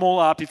added them all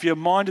up, if you're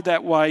minded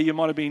that way, you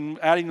might have been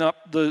adding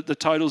up the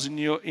totals in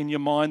your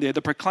mind there.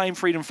 The Proclaim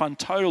Freedom Fund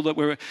total that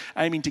we're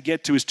aiming to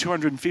get to is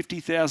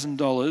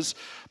 $250,000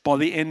 by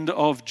the end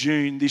of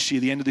June this year,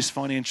 the end of this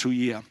financial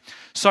year.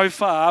 So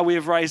far, we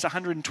have raised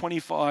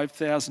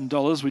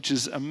 $125,000, which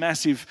is a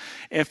massive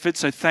effort.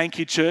 So thank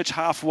you, church,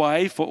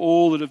 halfway for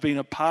all that have been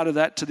a part of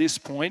that to this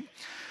point.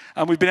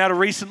 We've been able to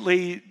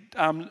recently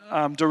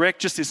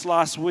direct just this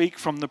last week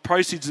from the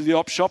proceeds of the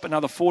op shop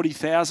another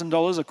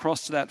 $40,000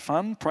 across to that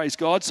fund. Praise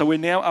God. So we're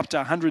now up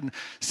to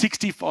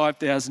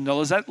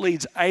 $165,000. That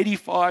leaves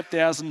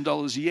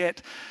 $85,000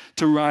 yet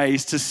to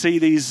raise to see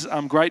these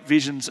great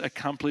visions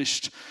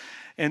accomplished.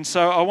 And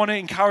so I want to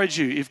encourage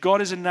you, if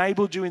God has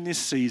enabled you in this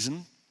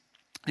season,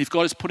 if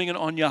God is putting it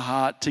on your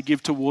heart to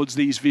give towards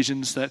these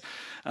visions, that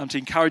to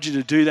encourage you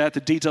to do that. The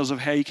details of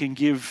how you can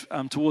give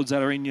towards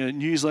that are in your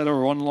newsletter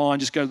or online.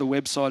 Just go to the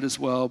website as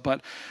well.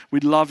 But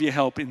we'd love your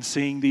help in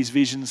seeing these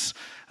visions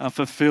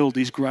fulfilled,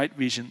 these great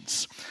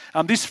visions.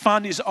 This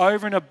fund is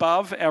over and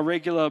above our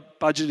regular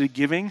budgeted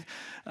giving.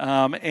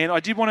 And I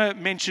did want to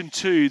mention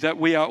too that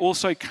we are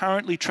also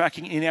currently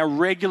tracking in our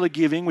regular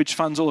giving, which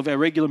funds all of our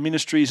regular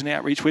ministries and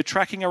outreach. We're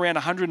tracking around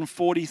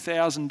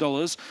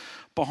 $140,000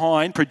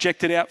 behind,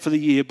 projected out for the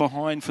year,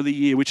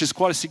 which is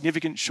quite a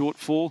significant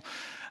shortfall.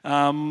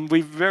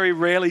 We very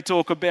rarely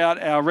talk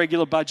about our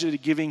regular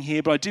budgeted giving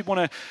here, but I did want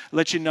to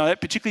let you know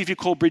that, particularly if you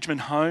call Bridgeman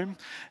home,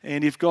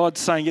 and if God's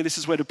saying, yeah, this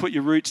is where to put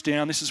your roots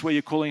down, this is where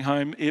you're calling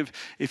home,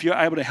 if you're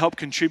able to help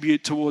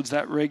contribute towards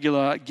that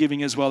regular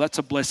giving as well, that's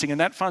a blessing. And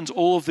that funds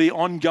all of the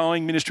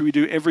ongoing ministry we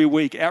do every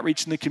week,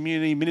 outreach in the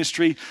community,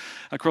 ministry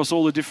across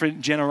all the different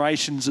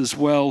generations as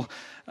well.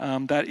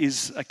 that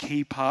is a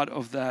key part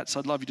of that. So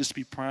I'd love you just to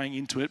be praying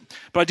into it.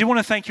 But I do want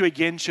to thank you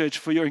again, church,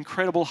 for your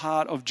incredible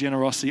heart of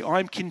generosity.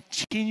 I'm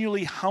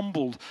continually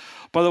humbled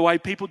by the way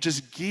people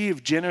just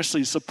give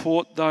generously,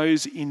 support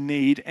those in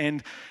need.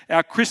 And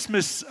our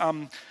Christmas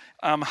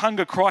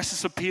hunger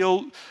crisis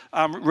appeal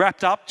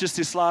wrapped up just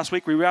this last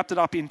week. We wrapped it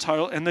up in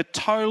total, and the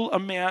total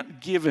amount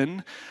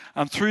given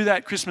through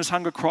that Christmas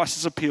hunger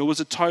crisis appeal was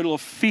a total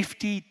of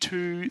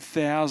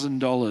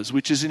 $52,000,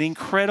 which is an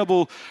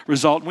incredible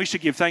result. And we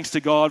should give thanks to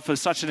God for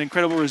such an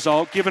incredible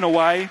result given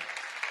away.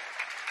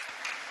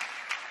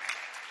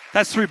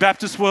 That's through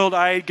Baptist World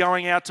Aid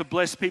going out to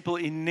bless people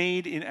in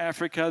need in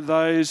Africa,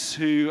 those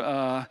who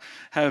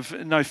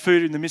have no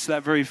food in the midst of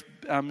that very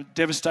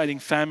devastating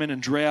famine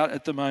and drought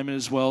at the moment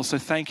as well. So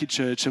thank you,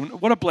 church.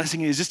 And what a blessing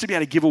it is just to be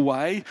able to give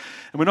away.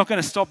 And we're not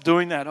going to stop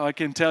doing that, I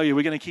can tell you.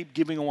 We're going to keep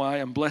giving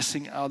away and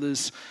blessing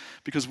others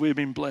because we've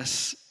been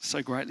blessed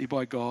so greatly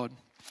by God.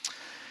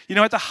 You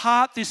know, at the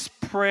heart, this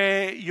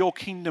prayer, your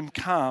kingdom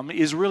come,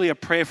 is really a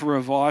prayer for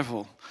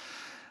revival.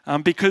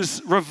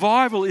 Because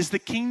revival is the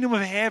kingdom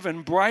of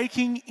heaven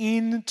breaking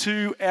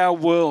into our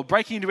world,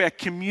 breaking into our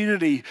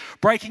community,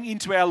 breaking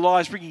into our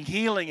lives, bringing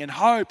healing and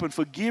hope and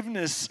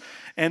forgiveness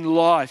and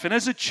life. And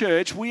as a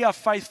church, we are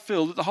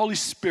faith-filled that the Holy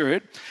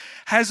Spirit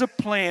has a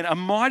plan, a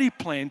mighty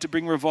plan to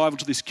bring revival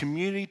to this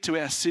community, to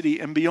our city,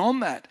 and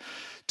beyond that,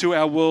 to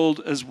our world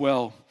as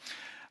well.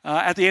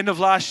 At the end of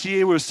last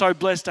year, we were so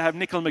blessed to have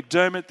Nicola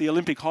McDermott, the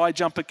Olympic high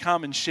jumper,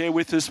 come and share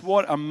with us.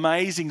 What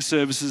amazing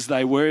services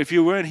they were. If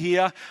you weren't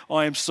here,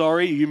 I am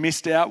sorry, you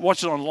missed out.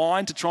 Watch it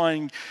online to try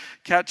and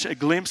catch a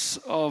glimpse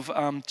of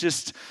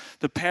just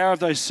the power of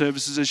those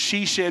services as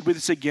she shared with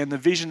us again the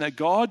vision that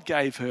God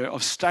gave her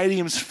of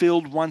stadiums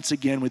filled once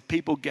again with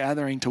people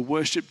gathering to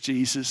worship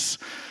Jesus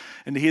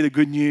and to hear the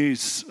good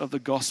news of the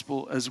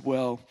gospel as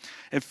well.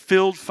 It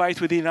filled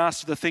faith within us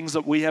for the things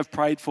that we have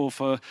prayed for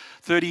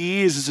 30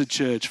 years as a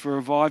church, for a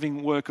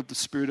reviving work of the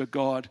Spirit of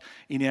God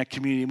in our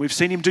community. And we've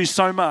seen him do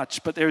so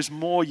much, but there is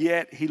more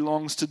yet he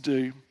longs to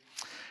do. And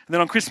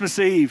then on Christmas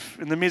Eve,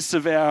 in the midst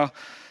of our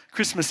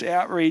Christmas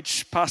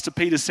outreach, Pastor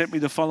Peter sent me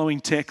the following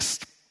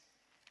text.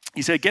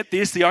 He said, get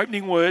this, the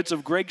opening words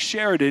of Greg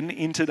Sheridan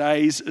in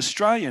today's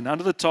Australian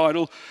under the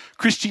title,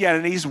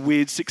 Christianity's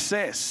Weird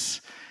Success.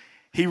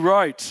 He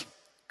wrote,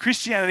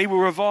 Christianity will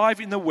revive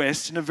in the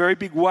West in a very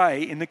big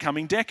way in the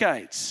coming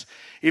decades.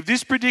 If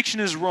this prediction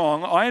is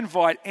wrong, I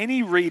invite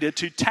any reader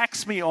to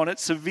tax me on it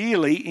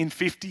severely in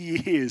 50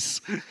 years.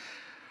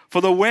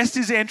 For the West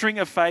is entering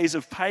a phase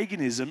of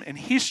paganism, and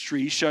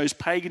history shows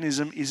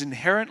paganism is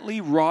inherently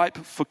ripe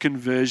for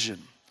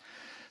conversion.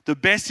 The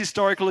best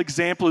historical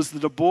example is the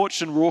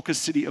debauched and raucous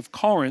city of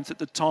Corinth at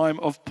the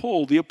time of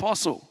Paul the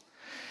Apostle.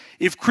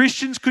 If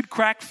Christians could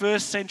crack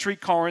first century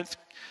Corinth,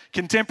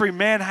 contemporary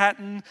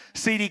Manhattan,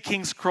 seedy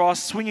King's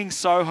Cross, swinging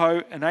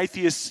Soho, and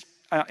atheist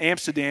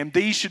Amsterdam,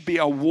 these should be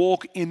a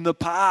walk in the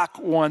park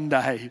one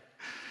day.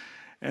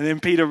 And then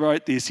Peter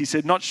wrote this. He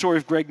said, not sure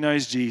if Greg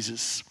knows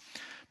Jesus,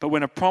 but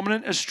when a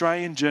prominent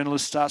Australian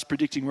journalist starts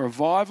predicting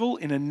revival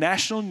in a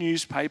national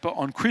newspaper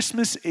on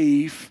Christmas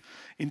Eve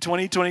in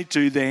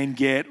 2022, then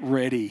get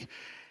ready.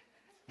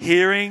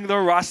 Hearing the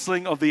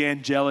rustling of the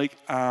angelic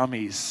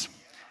armies.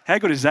 How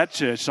good is that,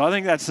 church? So I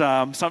think that's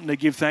something to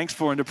give thanks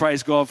for and to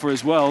praise God for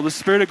as well. The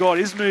Spirit of God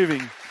is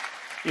moving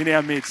in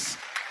our midst.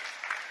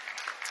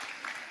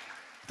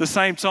 At the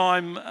same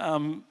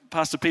time,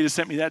 Pastor Peter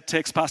sent me that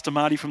text. Pastor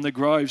Marty from The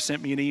Grove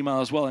sent me an email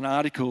as well, an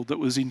article that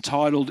was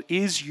entitled,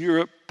 Is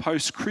Europe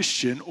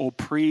Post-Christian or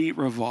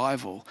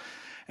Pre-Revival?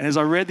 And as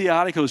I read the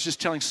article, it was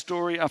just telling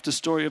story after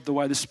story of the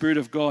way the Spirit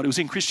of God, it was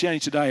in Christianity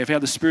Today, of how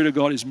the Spirit of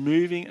God is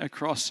moving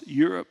across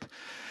Europe.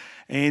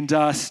 And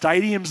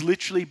stadiums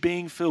literally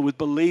being filled with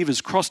believers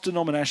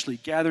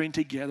cross-denominationally gathering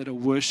together to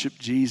worship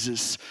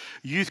Jesus.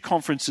 Youth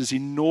conferences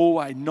in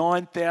Norway,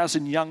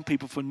 9,000 young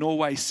people for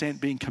Norway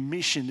being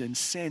commissioned and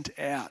sent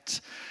out.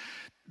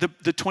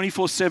 The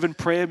 24/7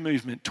 prayer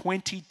movement,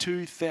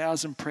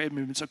 22,000 prayer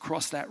movements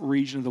across that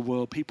region of the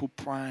world, people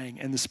praying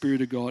and the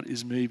Spirit of God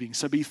is moving.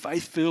 So be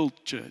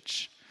faith-filled,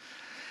 church.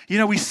 You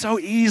know, we so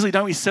easily,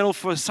 don't we, settle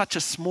for such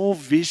a small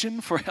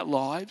vision for our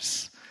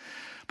lives?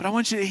 But I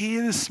want you to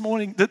hear this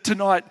morning,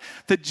 tonight,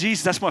 that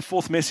Jesus, that's my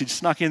fourth message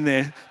snuck in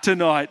there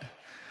tonight.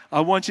 I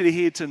want you to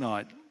hear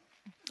tonight.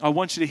 I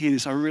want you to hear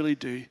this, I really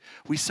do.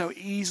 We so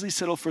easily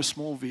settle for a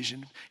small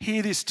vision.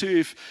 Hear this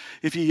too,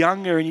 if you're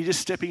younger and you're just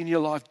stepping into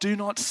your life, do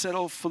not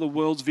settle for the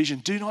world's vision.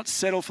 Do not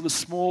settle for the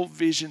small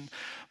vision,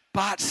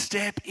 but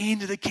step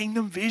into the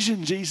kingdom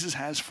vision Jesus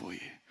has for you.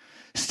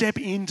 Step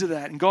into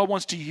that. And God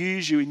wants to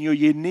use you in your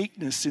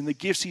uniqueness, in the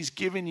gifts he's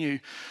given you,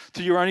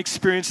 through your own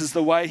experiences,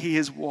 the way he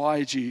has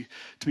wired you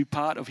to be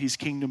part of his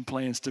kingdom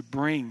plans, to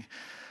bring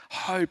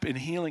hope and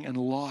healing and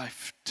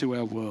life to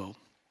our world.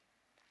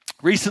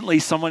 Recently,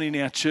 someone in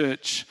our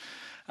church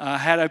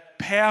had a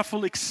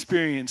powerful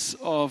experience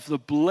of the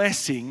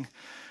blessing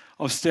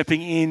of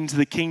stepping into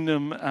the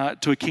kingdom,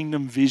 to a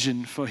kingdom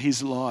vision for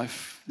his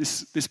life.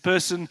 This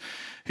person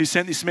who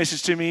sent this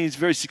message to me is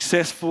very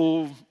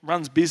successful,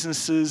 runs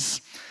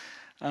businesses,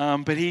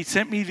 But he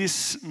sent me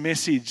this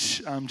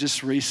message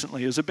just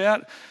recently. It was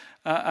about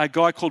a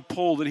guy called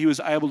Paul that he was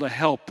able to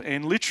help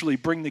and literally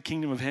bring the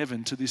kingdom of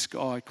heaven to this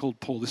guy called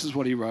Paul. This is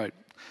what he wrote.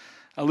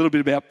 A little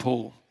bit about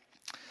Paul.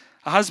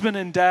 A husband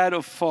and dad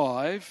of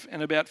 5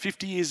 and about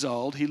 50 years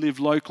old, he lived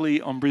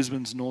locally on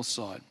Brisbane's north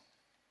side.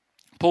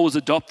 Paul was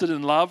adopted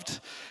and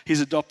loved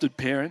his adopted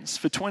parents.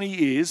 For 20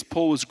 years,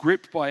 Paul was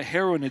gripped by a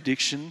heroin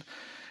addiction,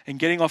 and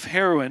getting off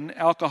heroin,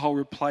 alcohol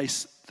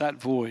replaced that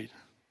void.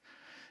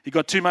 He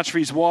got too much for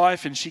his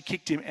wife and she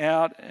kicked him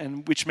out,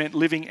 which meant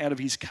living out of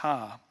his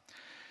car.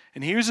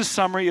 And here's a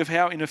summary of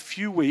how in a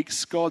few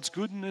weeks, God's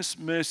goodness,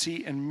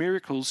 mercy and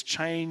miracles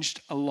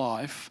changed a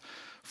life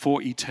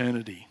for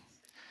eternity.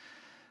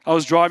 I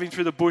was driving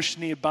through the bush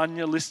near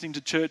Bunya listening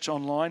to church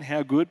online.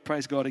 How good.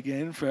 Praise God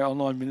again for our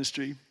online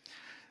ministry.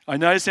 I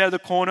noticed out of the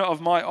corner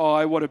of my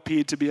eye what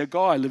appeared to be a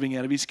guy living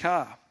out of his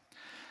car.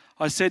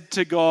 I said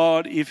to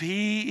God, if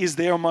he is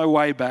there on my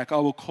way back, I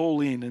will call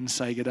in and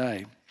say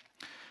g'day.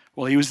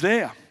 Well, he was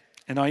there.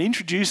 And I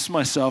introduced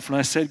myself and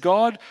I said,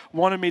 God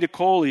wanted me to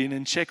call in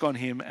and check on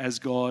him as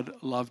God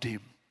loved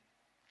him.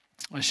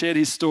 I shared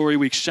his story.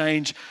 We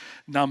exchanged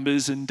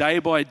numbers, and day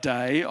by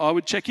day, I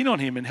would check in on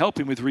him and help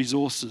him with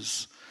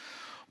resources.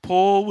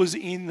 Paul was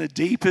in the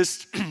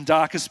deepest,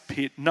 darkest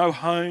pit, no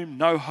home,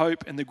 no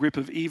hope, and the grip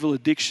of evil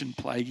addiction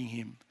plaguing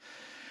him.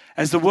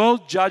 As the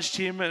world judged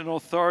him and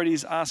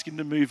authorities asked him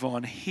to move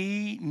on,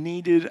 he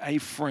needed a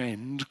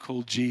friend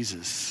called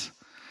Jesus.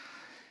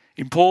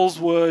 In Paul's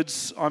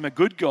words, I'm a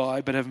good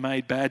guy but have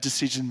made bad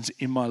decisions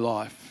in my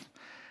life.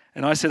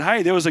 And I said,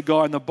 hey, there was a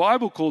guy in the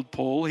Bible called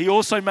Paul. He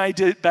also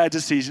made bad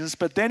decisions,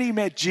 but then he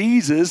met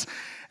Jesus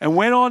and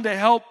went on to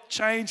help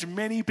change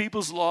many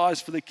people's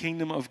lives for the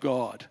kingdom of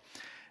God.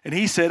 And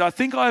he said, I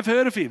think I've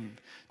heard of him.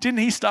 Didn't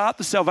he start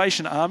the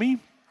Salvation Army?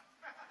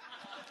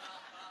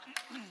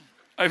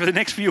 Over the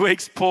next few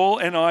weeks, Paul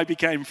and I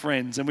became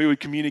friends and we would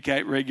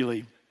communicate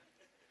regularly.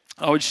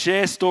 I would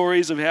share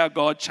stories of how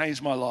God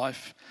changed my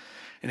life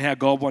and how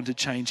God wanted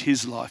to change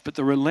his life. But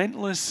the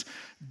relentless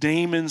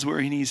demons were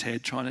in his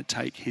head trying to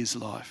take his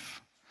life.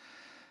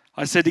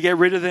 I said to get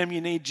rid of them,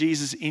 you need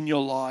Jesus in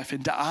your life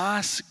and to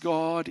ask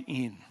God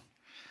in.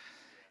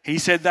 He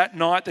said that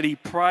night that he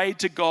prayed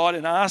to God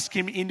and asked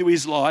him into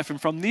his life. And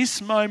from this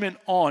moment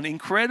on,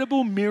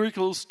 incredible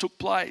miracles took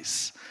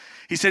place.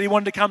 He said he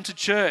wanted to come to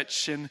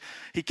church, and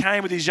he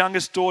came with his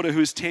youngest daughter who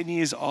was 10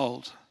 years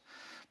old.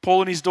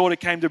 Paul and his daughter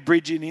came to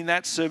Bridget, and in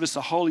that service,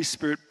 the Holy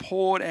Spirit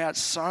poured out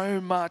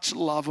so much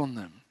love on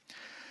them.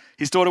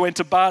 His daughter went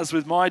to Buzz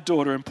with my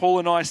daughter, and Paul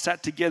and I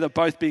sat together,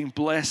 both being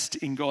blessed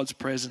in God's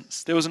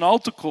presence. There was an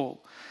altar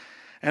call.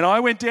 And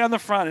I went down the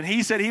front and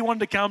he said he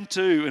wanted to come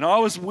too. And I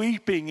was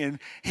weeping and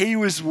he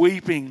was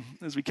weeping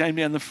as we came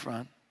down the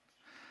front.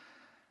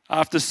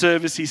 After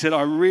service, he said,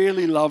 I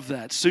really love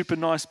that. Super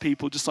nice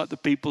people, just like the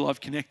people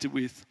I've connected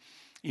with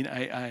in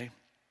AA.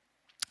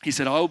 He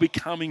said, I will be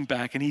coming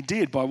back. And he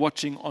did by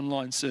watching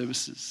online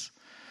services.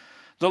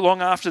 Not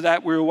long after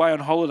that, we were away on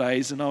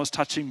holidays and I was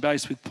touching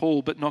base with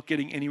Paul but not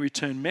getting any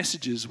return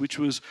messages, which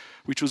was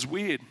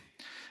weird.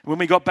 When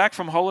we got back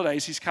from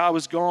holidays, his car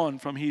was gone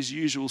from his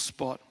usual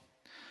spot.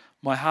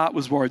 My heart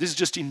was worried. This is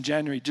just in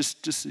January,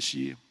 just this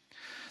year.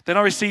 Then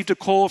I received a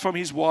call from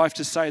his wife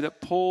to say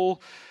that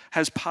Paul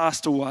has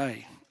passed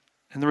away.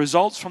 And the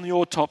results from the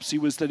autopsy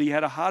was that he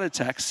had a heart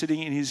attack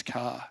sitting in his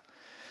car.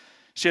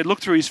 She had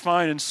looked through his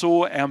phone and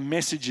saw our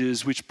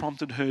messages, which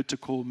prompted her to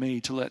call me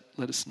to let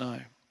us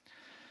know.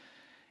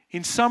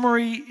 In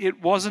summary,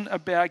 it wasn't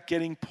about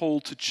getting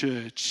Paul to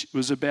church. It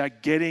was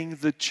about getting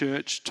the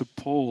church to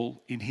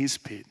Paul in his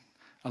pit.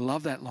 I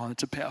love that line.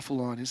 It's a powerful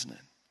line, isn't it?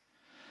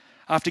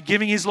 After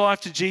giving his life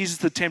to Jesus,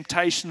 the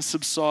temptation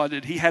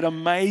subsided. He had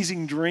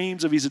amazing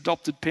dreams of his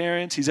adopted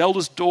parents. His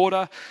eldest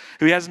daughter,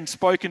 who he hasn't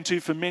spoken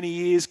to for many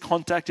years,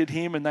 contacted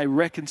him and they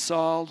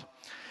reconciled.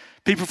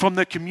 People from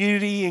the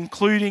community,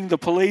 including the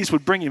police,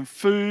 would bring him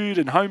food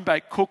and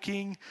home-baked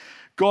cooking.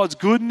 God's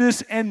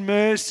goodness and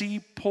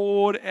mercy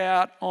poured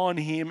out on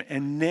him,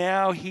 and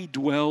now he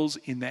dwells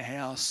in the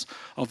house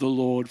of the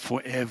Lord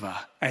forever.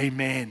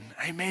 Amen.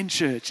 Amen,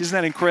 church. Isn't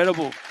that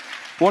incredible?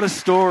 What a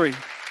story.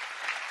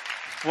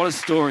 What a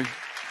story.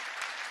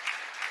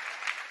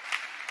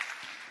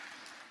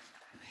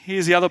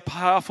 Here's the other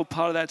powerful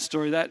part of that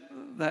story.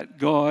 That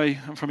guy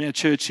from our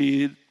church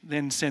here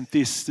then sent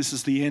this. This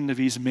is the end of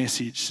his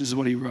message. This is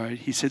what he wrote.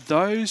 He said,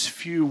 those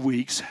few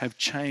weeks have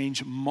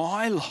changed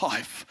my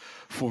life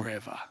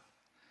forever.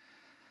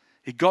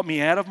 It got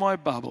me out of my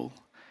bubble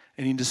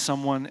and into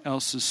someone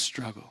else's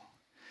struggle.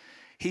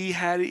 He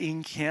had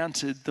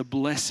encountered the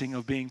blessing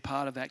of being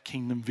part of that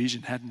kingdom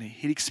vision, hadn't he?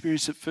 He'd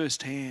experienced it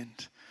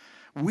firsthand.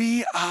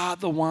 We are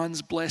the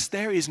ones blessed.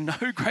 There is no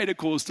greater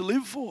cause to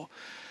live for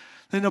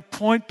than to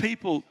point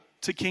people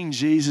to King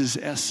Jesus,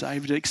 our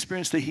Savior, to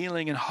experience the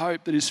healing and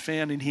hope that is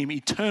found in him,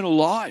 eternal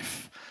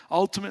life,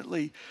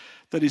 ultimately,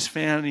 that is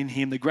found in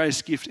him, the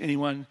greatest gift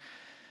anyone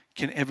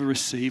can ever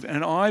receive.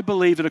 And I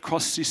believe that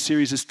across this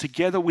series, as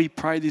together we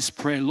pray this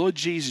prayer, Lord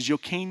Jesus, your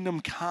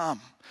kingdom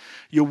come.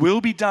 Your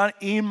will be done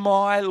in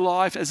my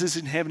life as is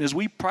in heaven. As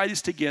we pray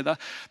this together,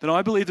 then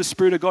I believe the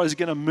Spirit of God is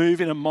going to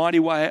move in a mighty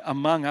way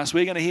among us.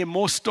 We're going to hear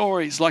more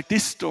stories like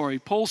this story,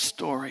 Paul's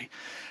story,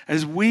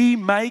 as we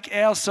make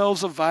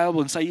ourselves available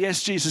and say,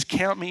 yes, Jesus,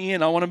 count me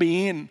in. I want to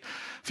be in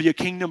for your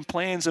kingdom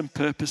plans and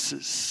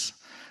purposes.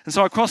 And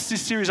so across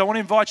this series, I want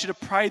to invite you to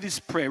pray this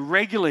prayer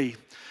regularly.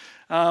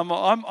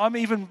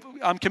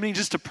 I'm committing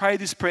just to pray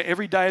this prayer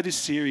every day of this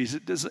series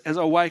as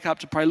I wake up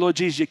to pray, Lord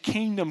Jesus, your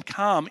kingdom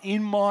come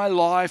in my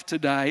life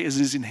today as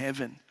is in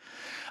heaven.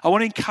 I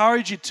want to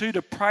encourage you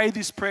to pray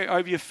this prayer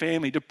over your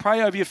family, to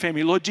pray over your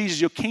family. Lord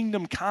Jesus, your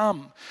kingdom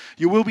come.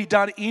 Your will be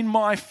done in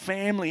my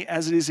family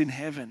as it is in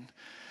heaven.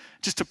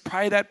 Just to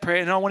pray that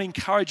prayer. And I want to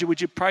encourage you, would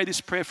you pray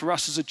this prayer for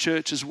us as a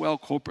church as well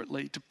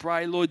corporately? To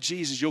pray, Lord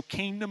Jesus, your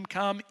kingdom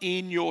come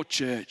in your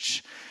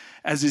church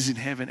as is in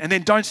heaven. And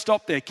then don't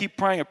stop there. Keep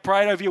praying it.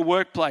 Pray it over your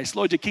workplace.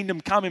 Lord, your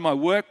kingdom come in my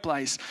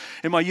workplace,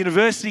 in my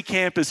university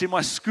campus, in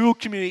my school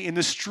community, in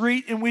the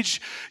street in which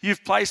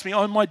you've placed me,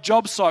 on my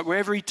job site,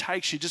 wherever he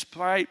takes you. Just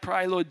pray,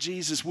 Lord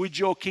Jesus, would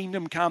your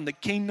kingdom come, the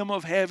kingdom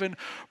of heaven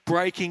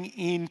breaking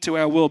into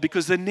our world,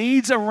 because the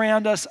needs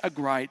around us are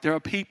great. There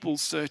are people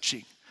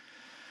searching.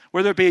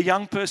 Whether it be a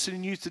young person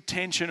in youth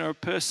detention or a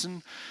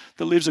person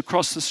that lives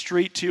across the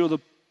street to you, or the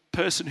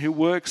person who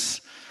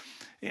works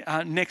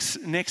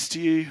next to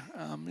you,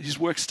 his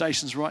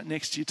workstation's right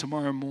next to you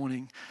tomorrow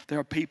morning. There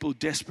are people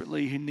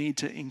desperately who need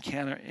to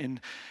encounter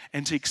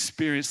and to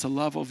experience the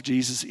love of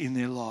Jesus in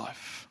their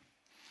life.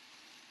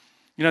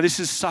 You know,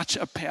 this is such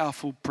a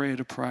powerful prayer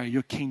to pray.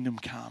 Your kingdom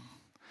come.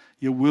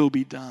 Your will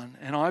be done.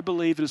 And I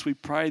believe that as we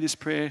pray this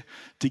prayer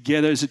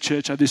together as a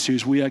church over this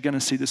series, we are going to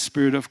see the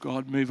Spirit of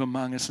God move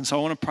among us. And so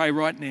I want to pray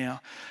right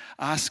now.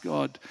 Ask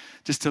God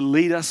just to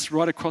lead us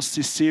right across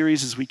this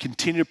series as we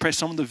continue to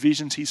press on with the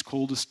visions he's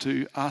called us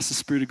to. Ask the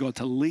Spirit of God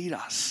to lead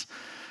us,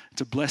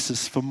 to bless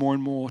us for more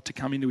and more to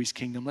come into his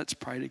kingdom. Let's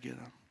pray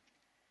together.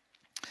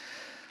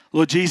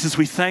 Lord Jesus,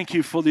 we thank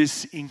you for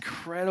this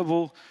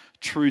incredible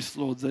truth,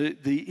 Lord,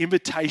 the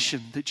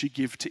invitation that you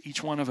give to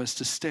each one of us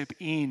to step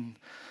in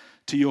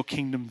to your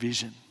kingdom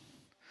vision.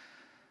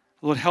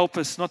 Lord, help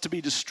us not to be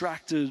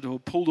distracted or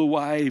pulled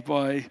away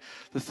by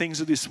the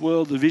things of this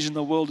world, the vision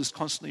the world is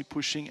constantly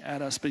pushing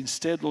at us, but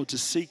instead, Lord, to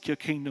seek your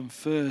kingdom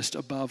first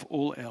above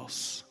all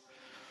else.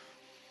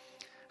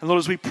 And Lord,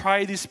 as we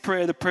pray this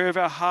prayer, the prayer of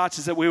our hearts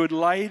is that we would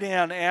lay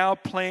down our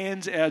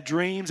plans, our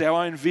dreams,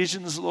 our own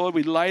visions, Lord.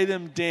 We'd lay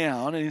them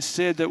down, and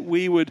instead that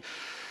we would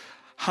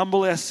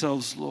humble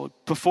ourselves, Lord,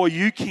 before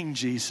you, King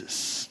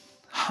Jesus.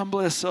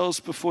 Humble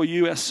ourselves before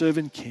you, our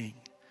servant King.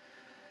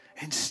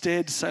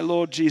 Instead, say,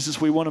 Lord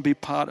Jesus, we want to be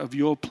part of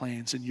your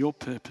plans and your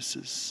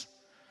purposes.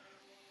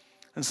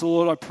 And so,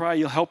 Lord, I pray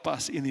you'll help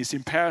us in this.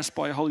 Empower us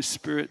by your Holy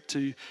Spirit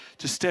to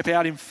step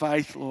out in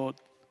faith, Lord,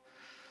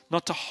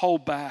 not to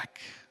hold back.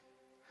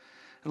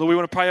 And Lord, we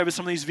want to pray over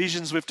some of these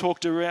visions we've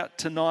talked about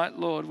tonight,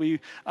 Lord.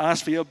 We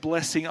ask for your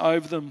blessing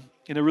over them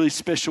in a really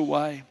special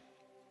way.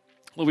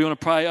 Lord, we want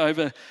to pray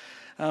over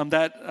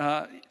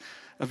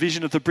a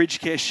vision of the Bridge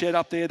Care shed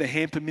up there, the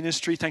hamper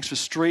ministry. Thanks for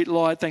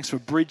Streetlight. Thanks for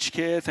Bridge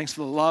Care. Thanks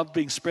for the love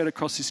being spread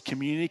across this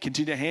community.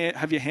 Continue to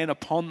have your hand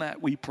upon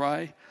that, we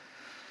pray.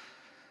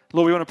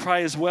 Lord, we want to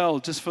pray as well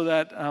just for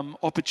that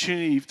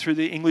opportunity through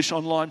the English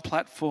online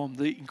platform,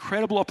 the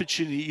incredible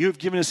opportunity you have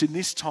given us in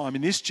this time,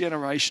 in this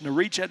generation, to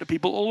reach out to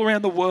people all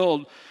around the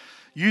world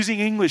using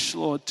English,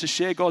 Lord, to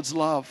share God's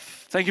love.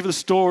 Thank you for the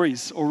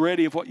stories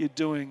already of what you're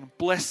doing.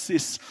 Bless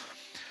this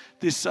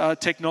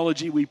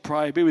technology, we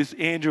pray. Be with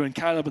Andrew and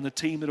Caleb and the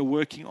team that are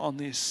working on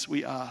this,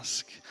 we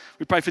ask.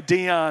 We pray for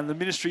Dion, the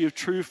ministry of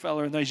True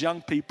Fella, and those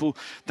young people.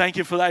 Thank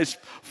you for those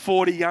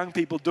 40 young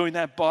people doing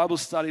that Bible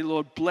study,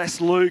 Lord. Bless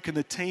Luke and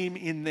the team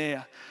in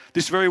there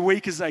this very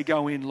week as they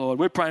go in, Lord.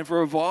 We're praying for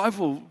a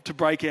revival to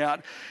break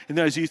out in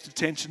those youth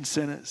detention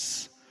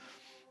centres.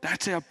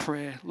 That's our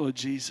prayer, Lord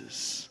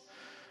Jesus.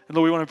 And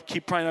Lord, we want to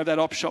keep praying over that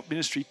op shop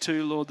ministry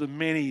too, Lord, the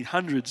many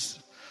hundreds,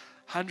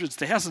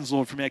 thousands,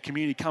 Lord, from our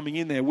community coming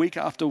in there week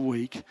after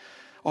week,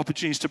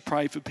 opportunities to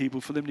pray for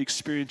people, for them to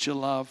experience your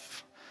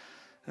love.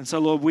 And so,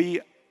 Lord,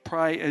 we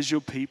pray as your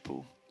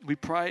people. We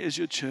pray as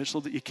your church,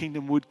 Lord, that your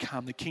kingdom would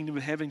come, the kingdom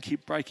of heaven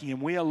keep breaking.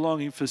 And we are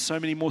longing for so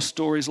many more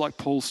stories like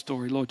Paul's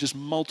story. Lord, just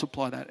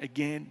multiply that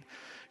again.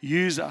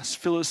 Use us,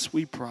 fill us,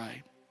 we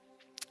pray.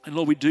 And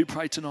Lord, we do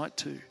pray tonight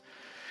too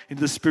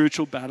into the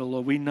spiritual battle,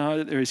 Lord. We know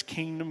that there is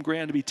kingdom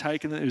ground to be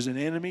taken, that there is an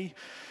enemy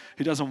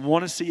who doesn't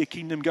want to see your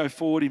kingdom go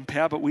forward in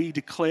power, but we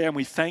declare and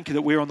we thank you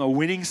that we're on the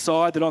winning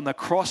side, that on the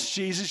cross,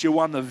 Jesus, you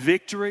won the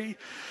victory.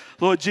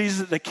 Lord Jesus,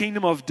 that the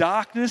kingdom of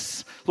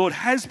darkness, Lord,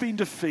 has been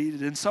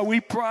defeated. And so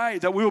we pray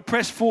that we will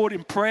press forward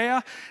in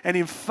prayer and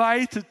in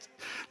faith,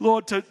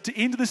 Lord, to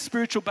into the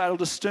spiritual battle,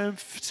 to stand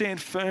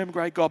firm,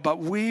 great God. But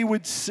we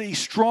would see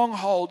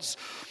strongholds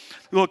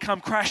Lord,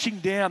 come crashing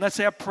down. That's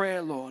our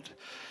prayer, Lord.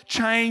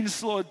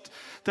 Chains, Lord,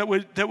 that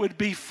would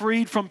be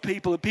freed from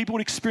people, that people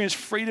would experience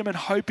freedom and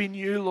hope in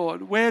you,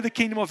 Lord. Where the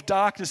kingdom of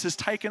darkness has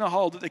taken a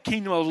hold, that the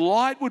kingdom of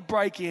light would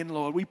break in,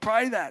 Lord. We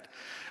pray that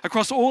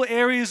across all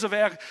areas of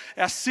our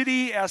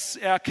city,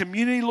 our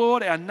community,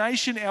 Lord, our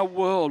nation, our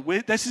world.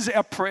 This is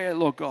our prayer,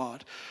 Lord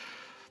God.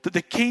 That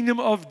the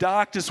kingdom of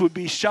darkness would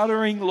be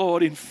shuddering,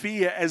 Lord, in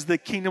fear as the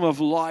kingdom of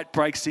light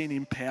breaks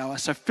in power.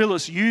 So fill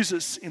us, use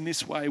us in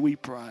this way, we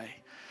pray.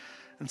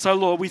 And so,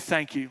 Lord, we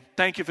thank you.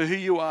 Thank you for who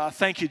you are.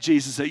 Thank you,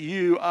 Jesus, that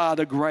you are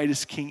the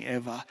greatest King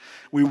ever.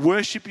 We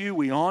worship you,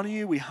 we honor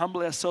you, we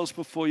humble ourselves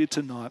before you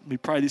tonight. We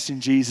pray this in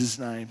Jesus'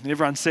 name. And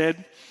everyone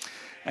said,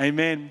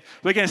 amen.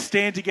 We're going to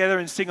stand together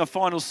and sing a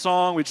final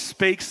song which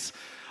speaks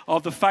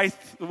of the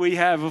faith that we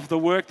have, of the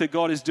work that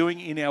God is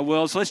doing in our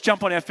world. So let's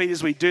jump on our feet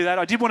as we do that.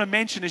 I did want to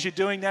mention as you're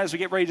doing that, as we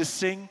get ready to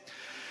sing,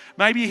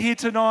 maybe you're here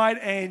tonight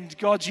and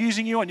God's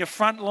using you on your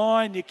front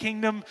line, your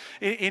kingdom,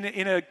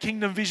 in a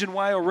kingdom vision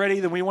way already,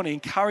 then we want to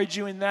encourage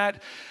you in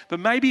that. But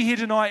maybe you're here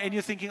tonight and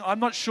you're thinking, I'm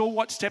not sure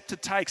what step to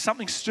take.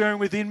 Something's stirring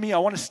within me. I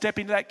want to step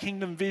into that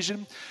kingdom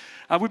vision.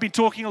 We've been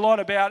talking a lot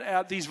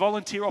about these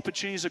volunteer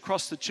opportunities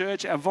across the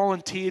church, our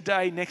volunteer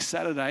day next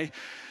Saturday.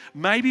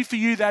 Maybe for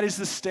you that is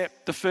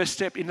the first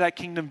step into that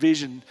kingdom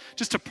vision.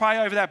 Just to pray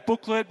over that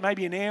booklet,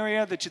 maybe an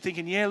area that you're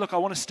thinking, yeah, look, I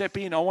want to step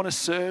in, I want to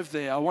serve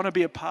there, I want to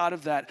be a part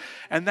of that.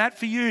 And that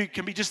for you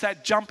can be just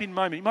that jump in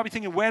moment. You might be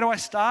thinking, where do I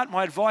start?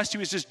 My advice to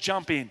you is just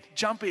jump in,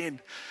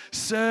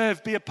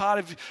 serve, be a part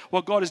of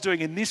what God is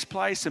doing in this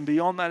place and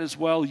beyond that as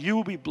well. You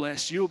will be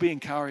blessed, you will be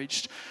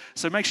encouraged.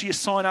 So make sure you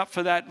sign up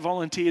for that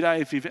volunteer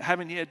day if you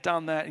haven't yet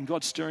done that and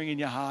God's stirring in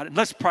your heart. And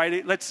let's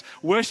pray, let's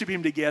worship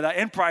him together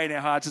and pray in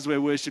our hearts as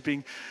we're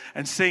worshiping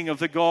and sing of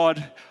the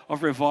God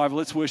of revival.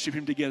 Let's worship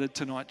him together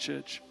tonight,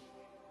 church.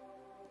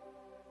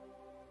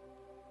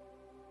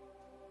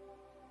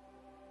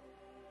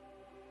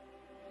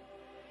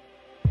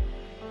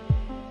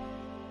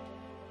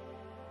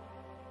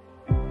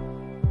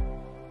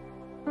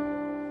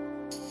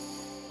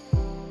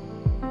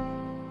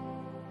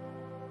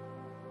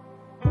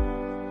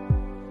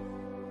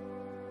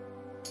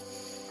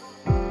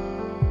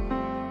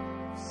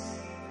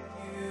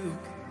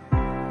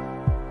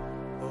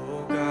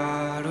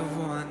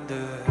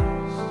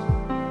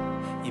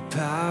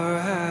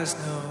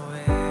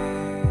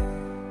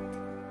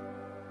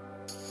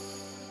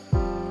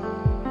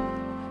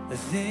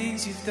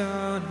 You've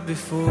done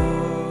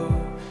before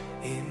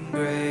in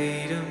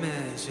greater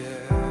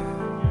measure,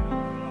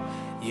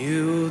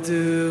 you'll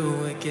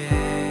do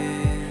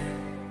again.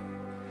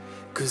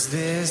 'Cause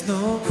there's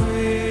no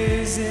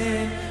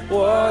prison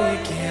wall you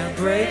can't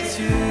break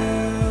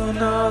through,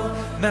 no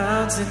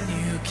mountain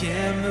you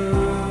can't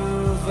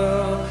move.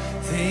 All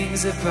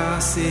things are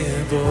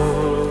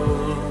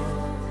possible.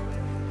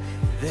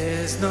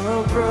 There's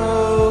no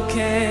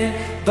broken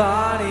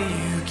body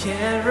you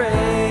can't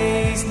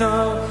raise,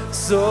 no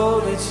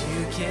soul that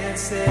you can't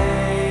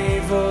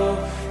save. All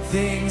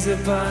things are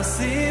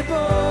possible.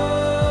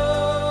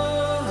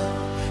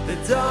 The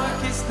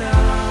darkest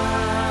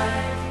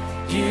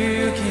night,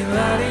 you can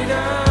light it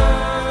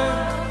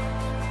up.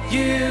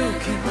 You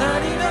can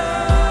light it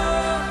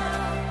up.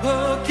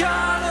 Oh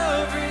God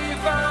of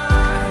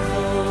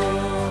revival,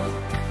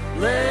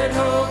 let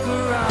hope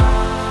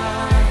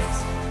arise.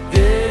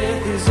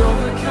 Death is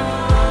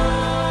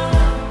overcome.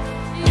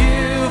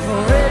 You've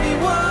already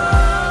won.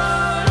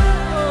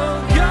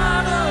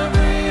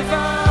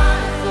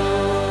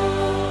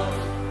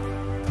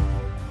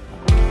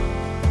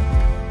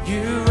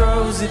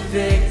 In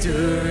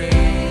victory,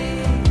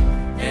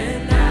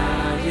 and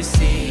now you're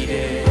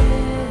seated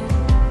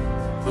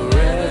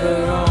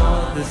forever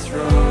on the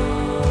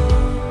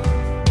throne.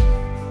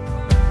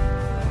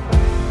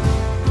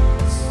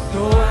 So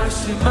why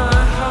should my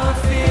heart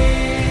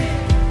fear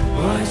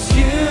what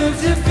you've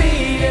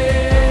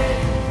defeated?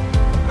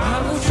 I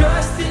will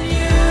trust in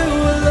you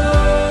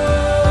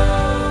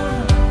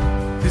alone.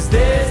 'Cause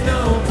there's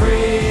no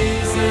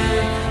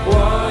prison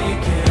wall you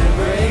can't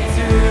break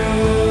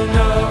through,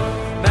 no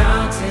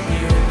mountain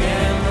you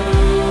can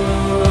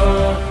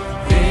move.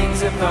 Things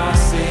are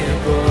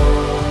possible.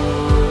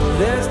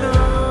 There's no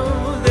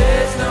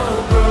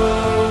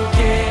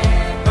broken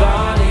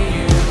body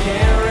you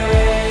can't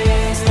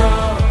raise, no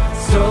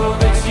soul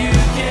that you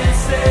can't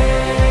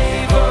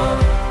save. Oh,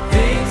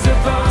 things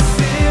are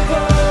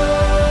possible.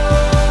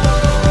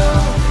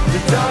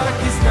 The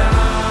darkest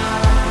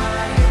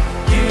night,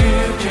 you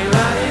can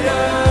light it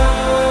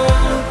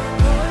up.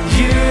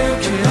 You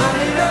can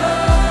light it up.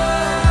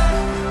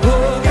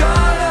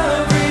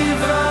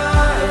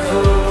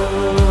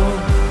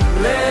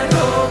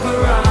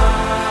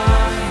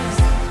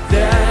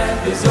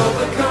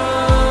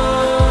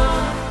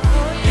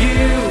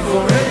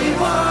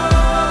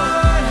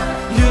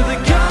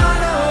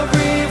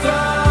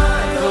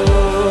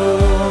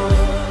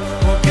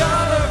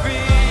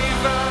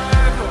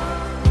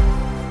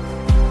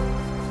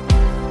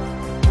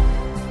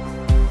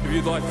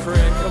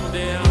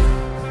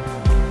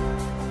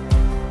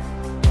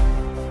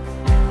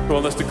 Come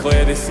on, let's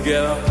declare this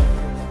together.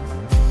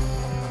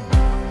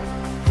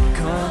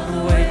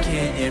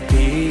 your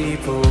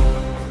people.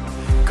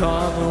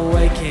 Come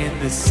awaken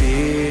the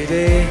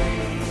city.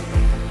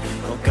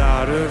 Oh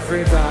God of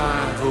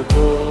revival,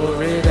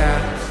 pour it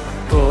out,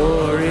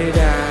 pour it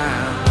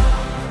out.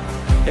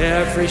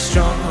 Every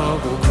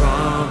stronghold will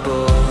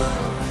crumble.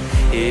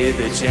 Hear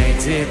the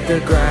chains hit the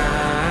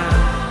ground.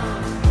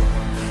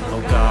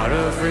 Oh God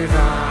of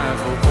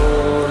revival,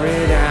 pour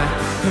it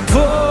out,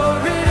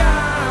 pour it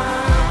out.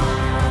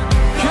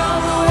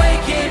 Come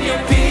awaken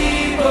your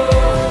people.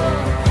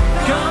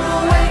 Come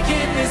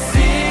awaken the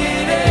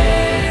city.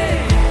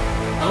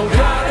 Oh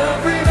God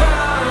of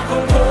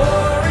revival,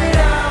 pour it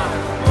out.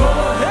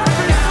 Pour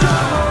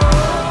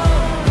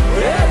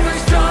every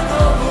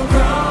stronghold will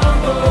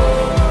crumble.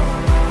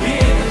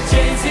 Hear the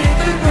chains hit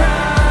the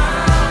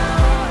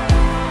ground.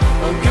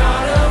 Oh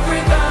God of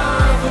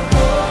revival,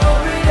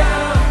 pour it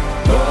out,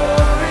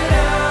 pour it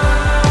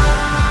out.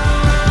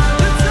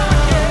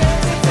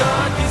 The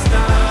darkest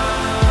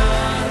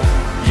night,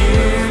 you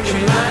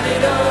can light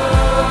it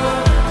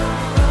up.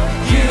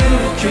 You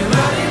can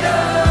light it up.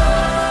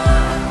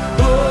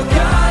 Oh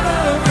God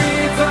of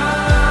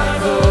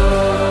revival,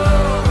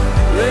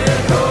 let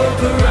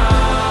hope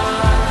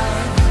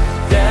arise.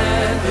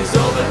 Death is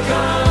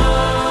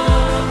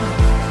overcome.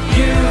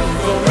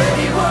 You've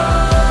already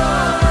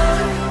won.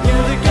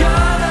 You're the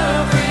God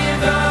of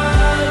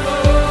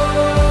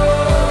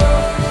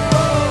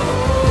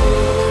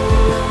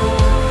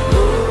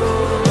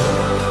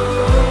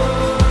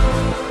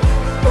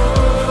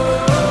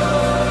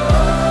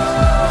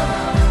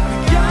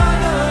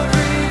God of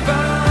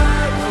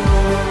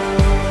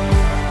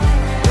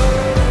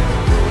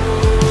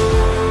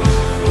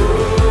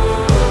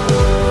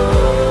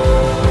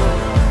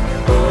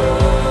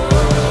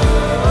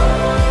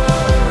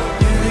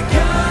You're the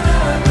God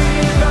of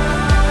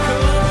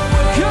revival.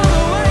 Come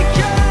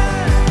awaken.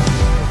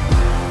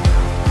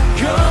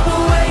 Come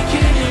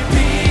awaken your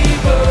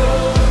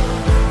people.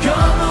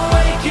 Come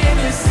awaken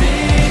the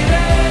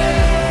city.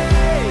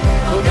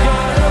 Oh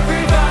God of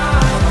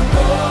revival,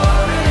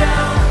 pour it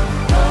out.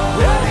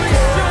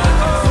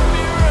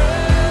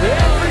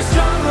 Every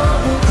stronghold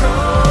will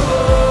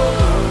crumble.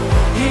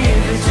 Hear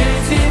the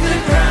chains hit the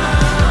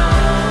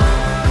ground.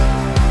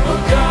 Oh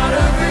God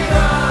of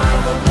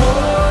revival,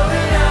 pour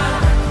it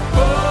out,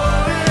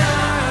 pour it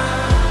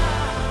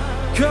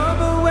out. Come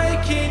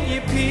awaken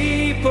your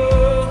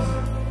people.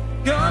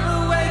 Come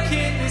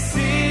awaken the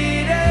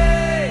city.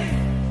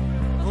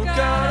 Oh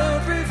God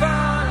of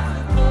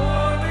revival,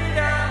 pour it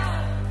out,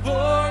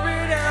 pour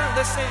it out.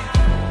 Let's sing.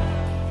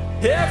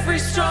 Every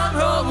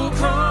stronghold will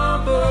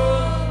crumble.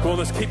 Come on,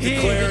 let's keep Hear the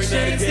declaring that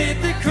chains again.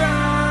 hit the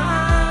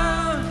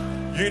ground.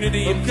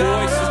 Unity in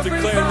voices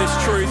declaring this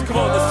truth. Come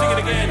on, let's sing it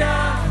again.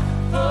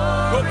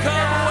 Well,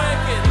 come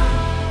awaken.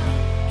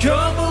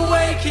 Come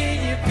awaken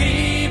your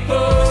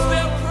people.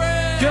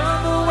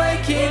 Come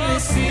awaken the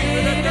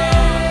city.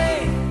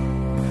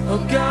 Oh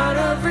God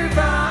of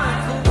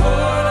revival,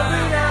 pour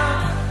it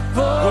out,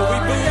 Well, we pour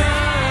it believe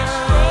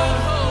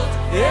out.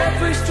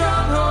 Every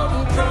stronghold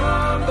will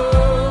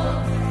crumble.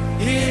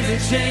 Hear the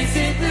chains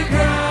hit the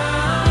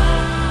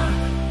ground.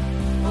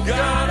 Oh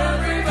God of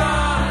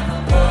revival,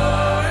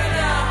 pour it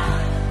out,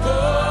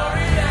 pour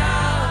it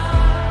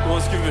out. Come on,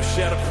 let's give him a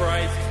shout of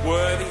praise. He's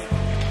worthy.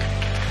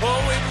 Oh,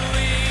 we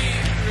believe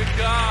you're a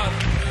God.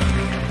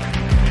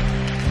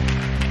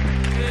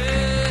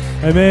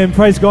 Yes. Amen.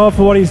 Praise God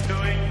for what He's doing.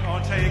 I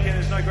want to tell you again,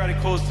 there's no greater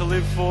cause to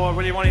live for. I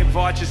really want to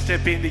invite you to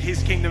step into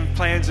His kingdom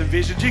plans and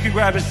visions. You can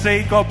grab a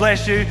seat. God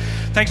bless you.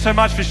 Thanks so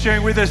much for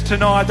sharing with us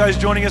tonight. Those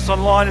joining us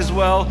online as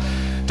well.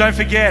 Don't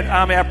forget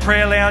our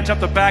prayer lounge up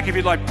the back if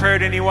you'd like prayer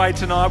in any way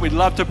tonight. We'd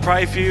love to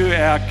pray for you.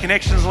 Our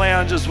connections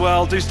lounge as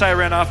well. Do stay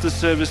around after the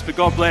service. But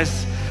God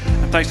bless.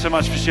 And thanks so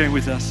much for sharing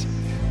with us.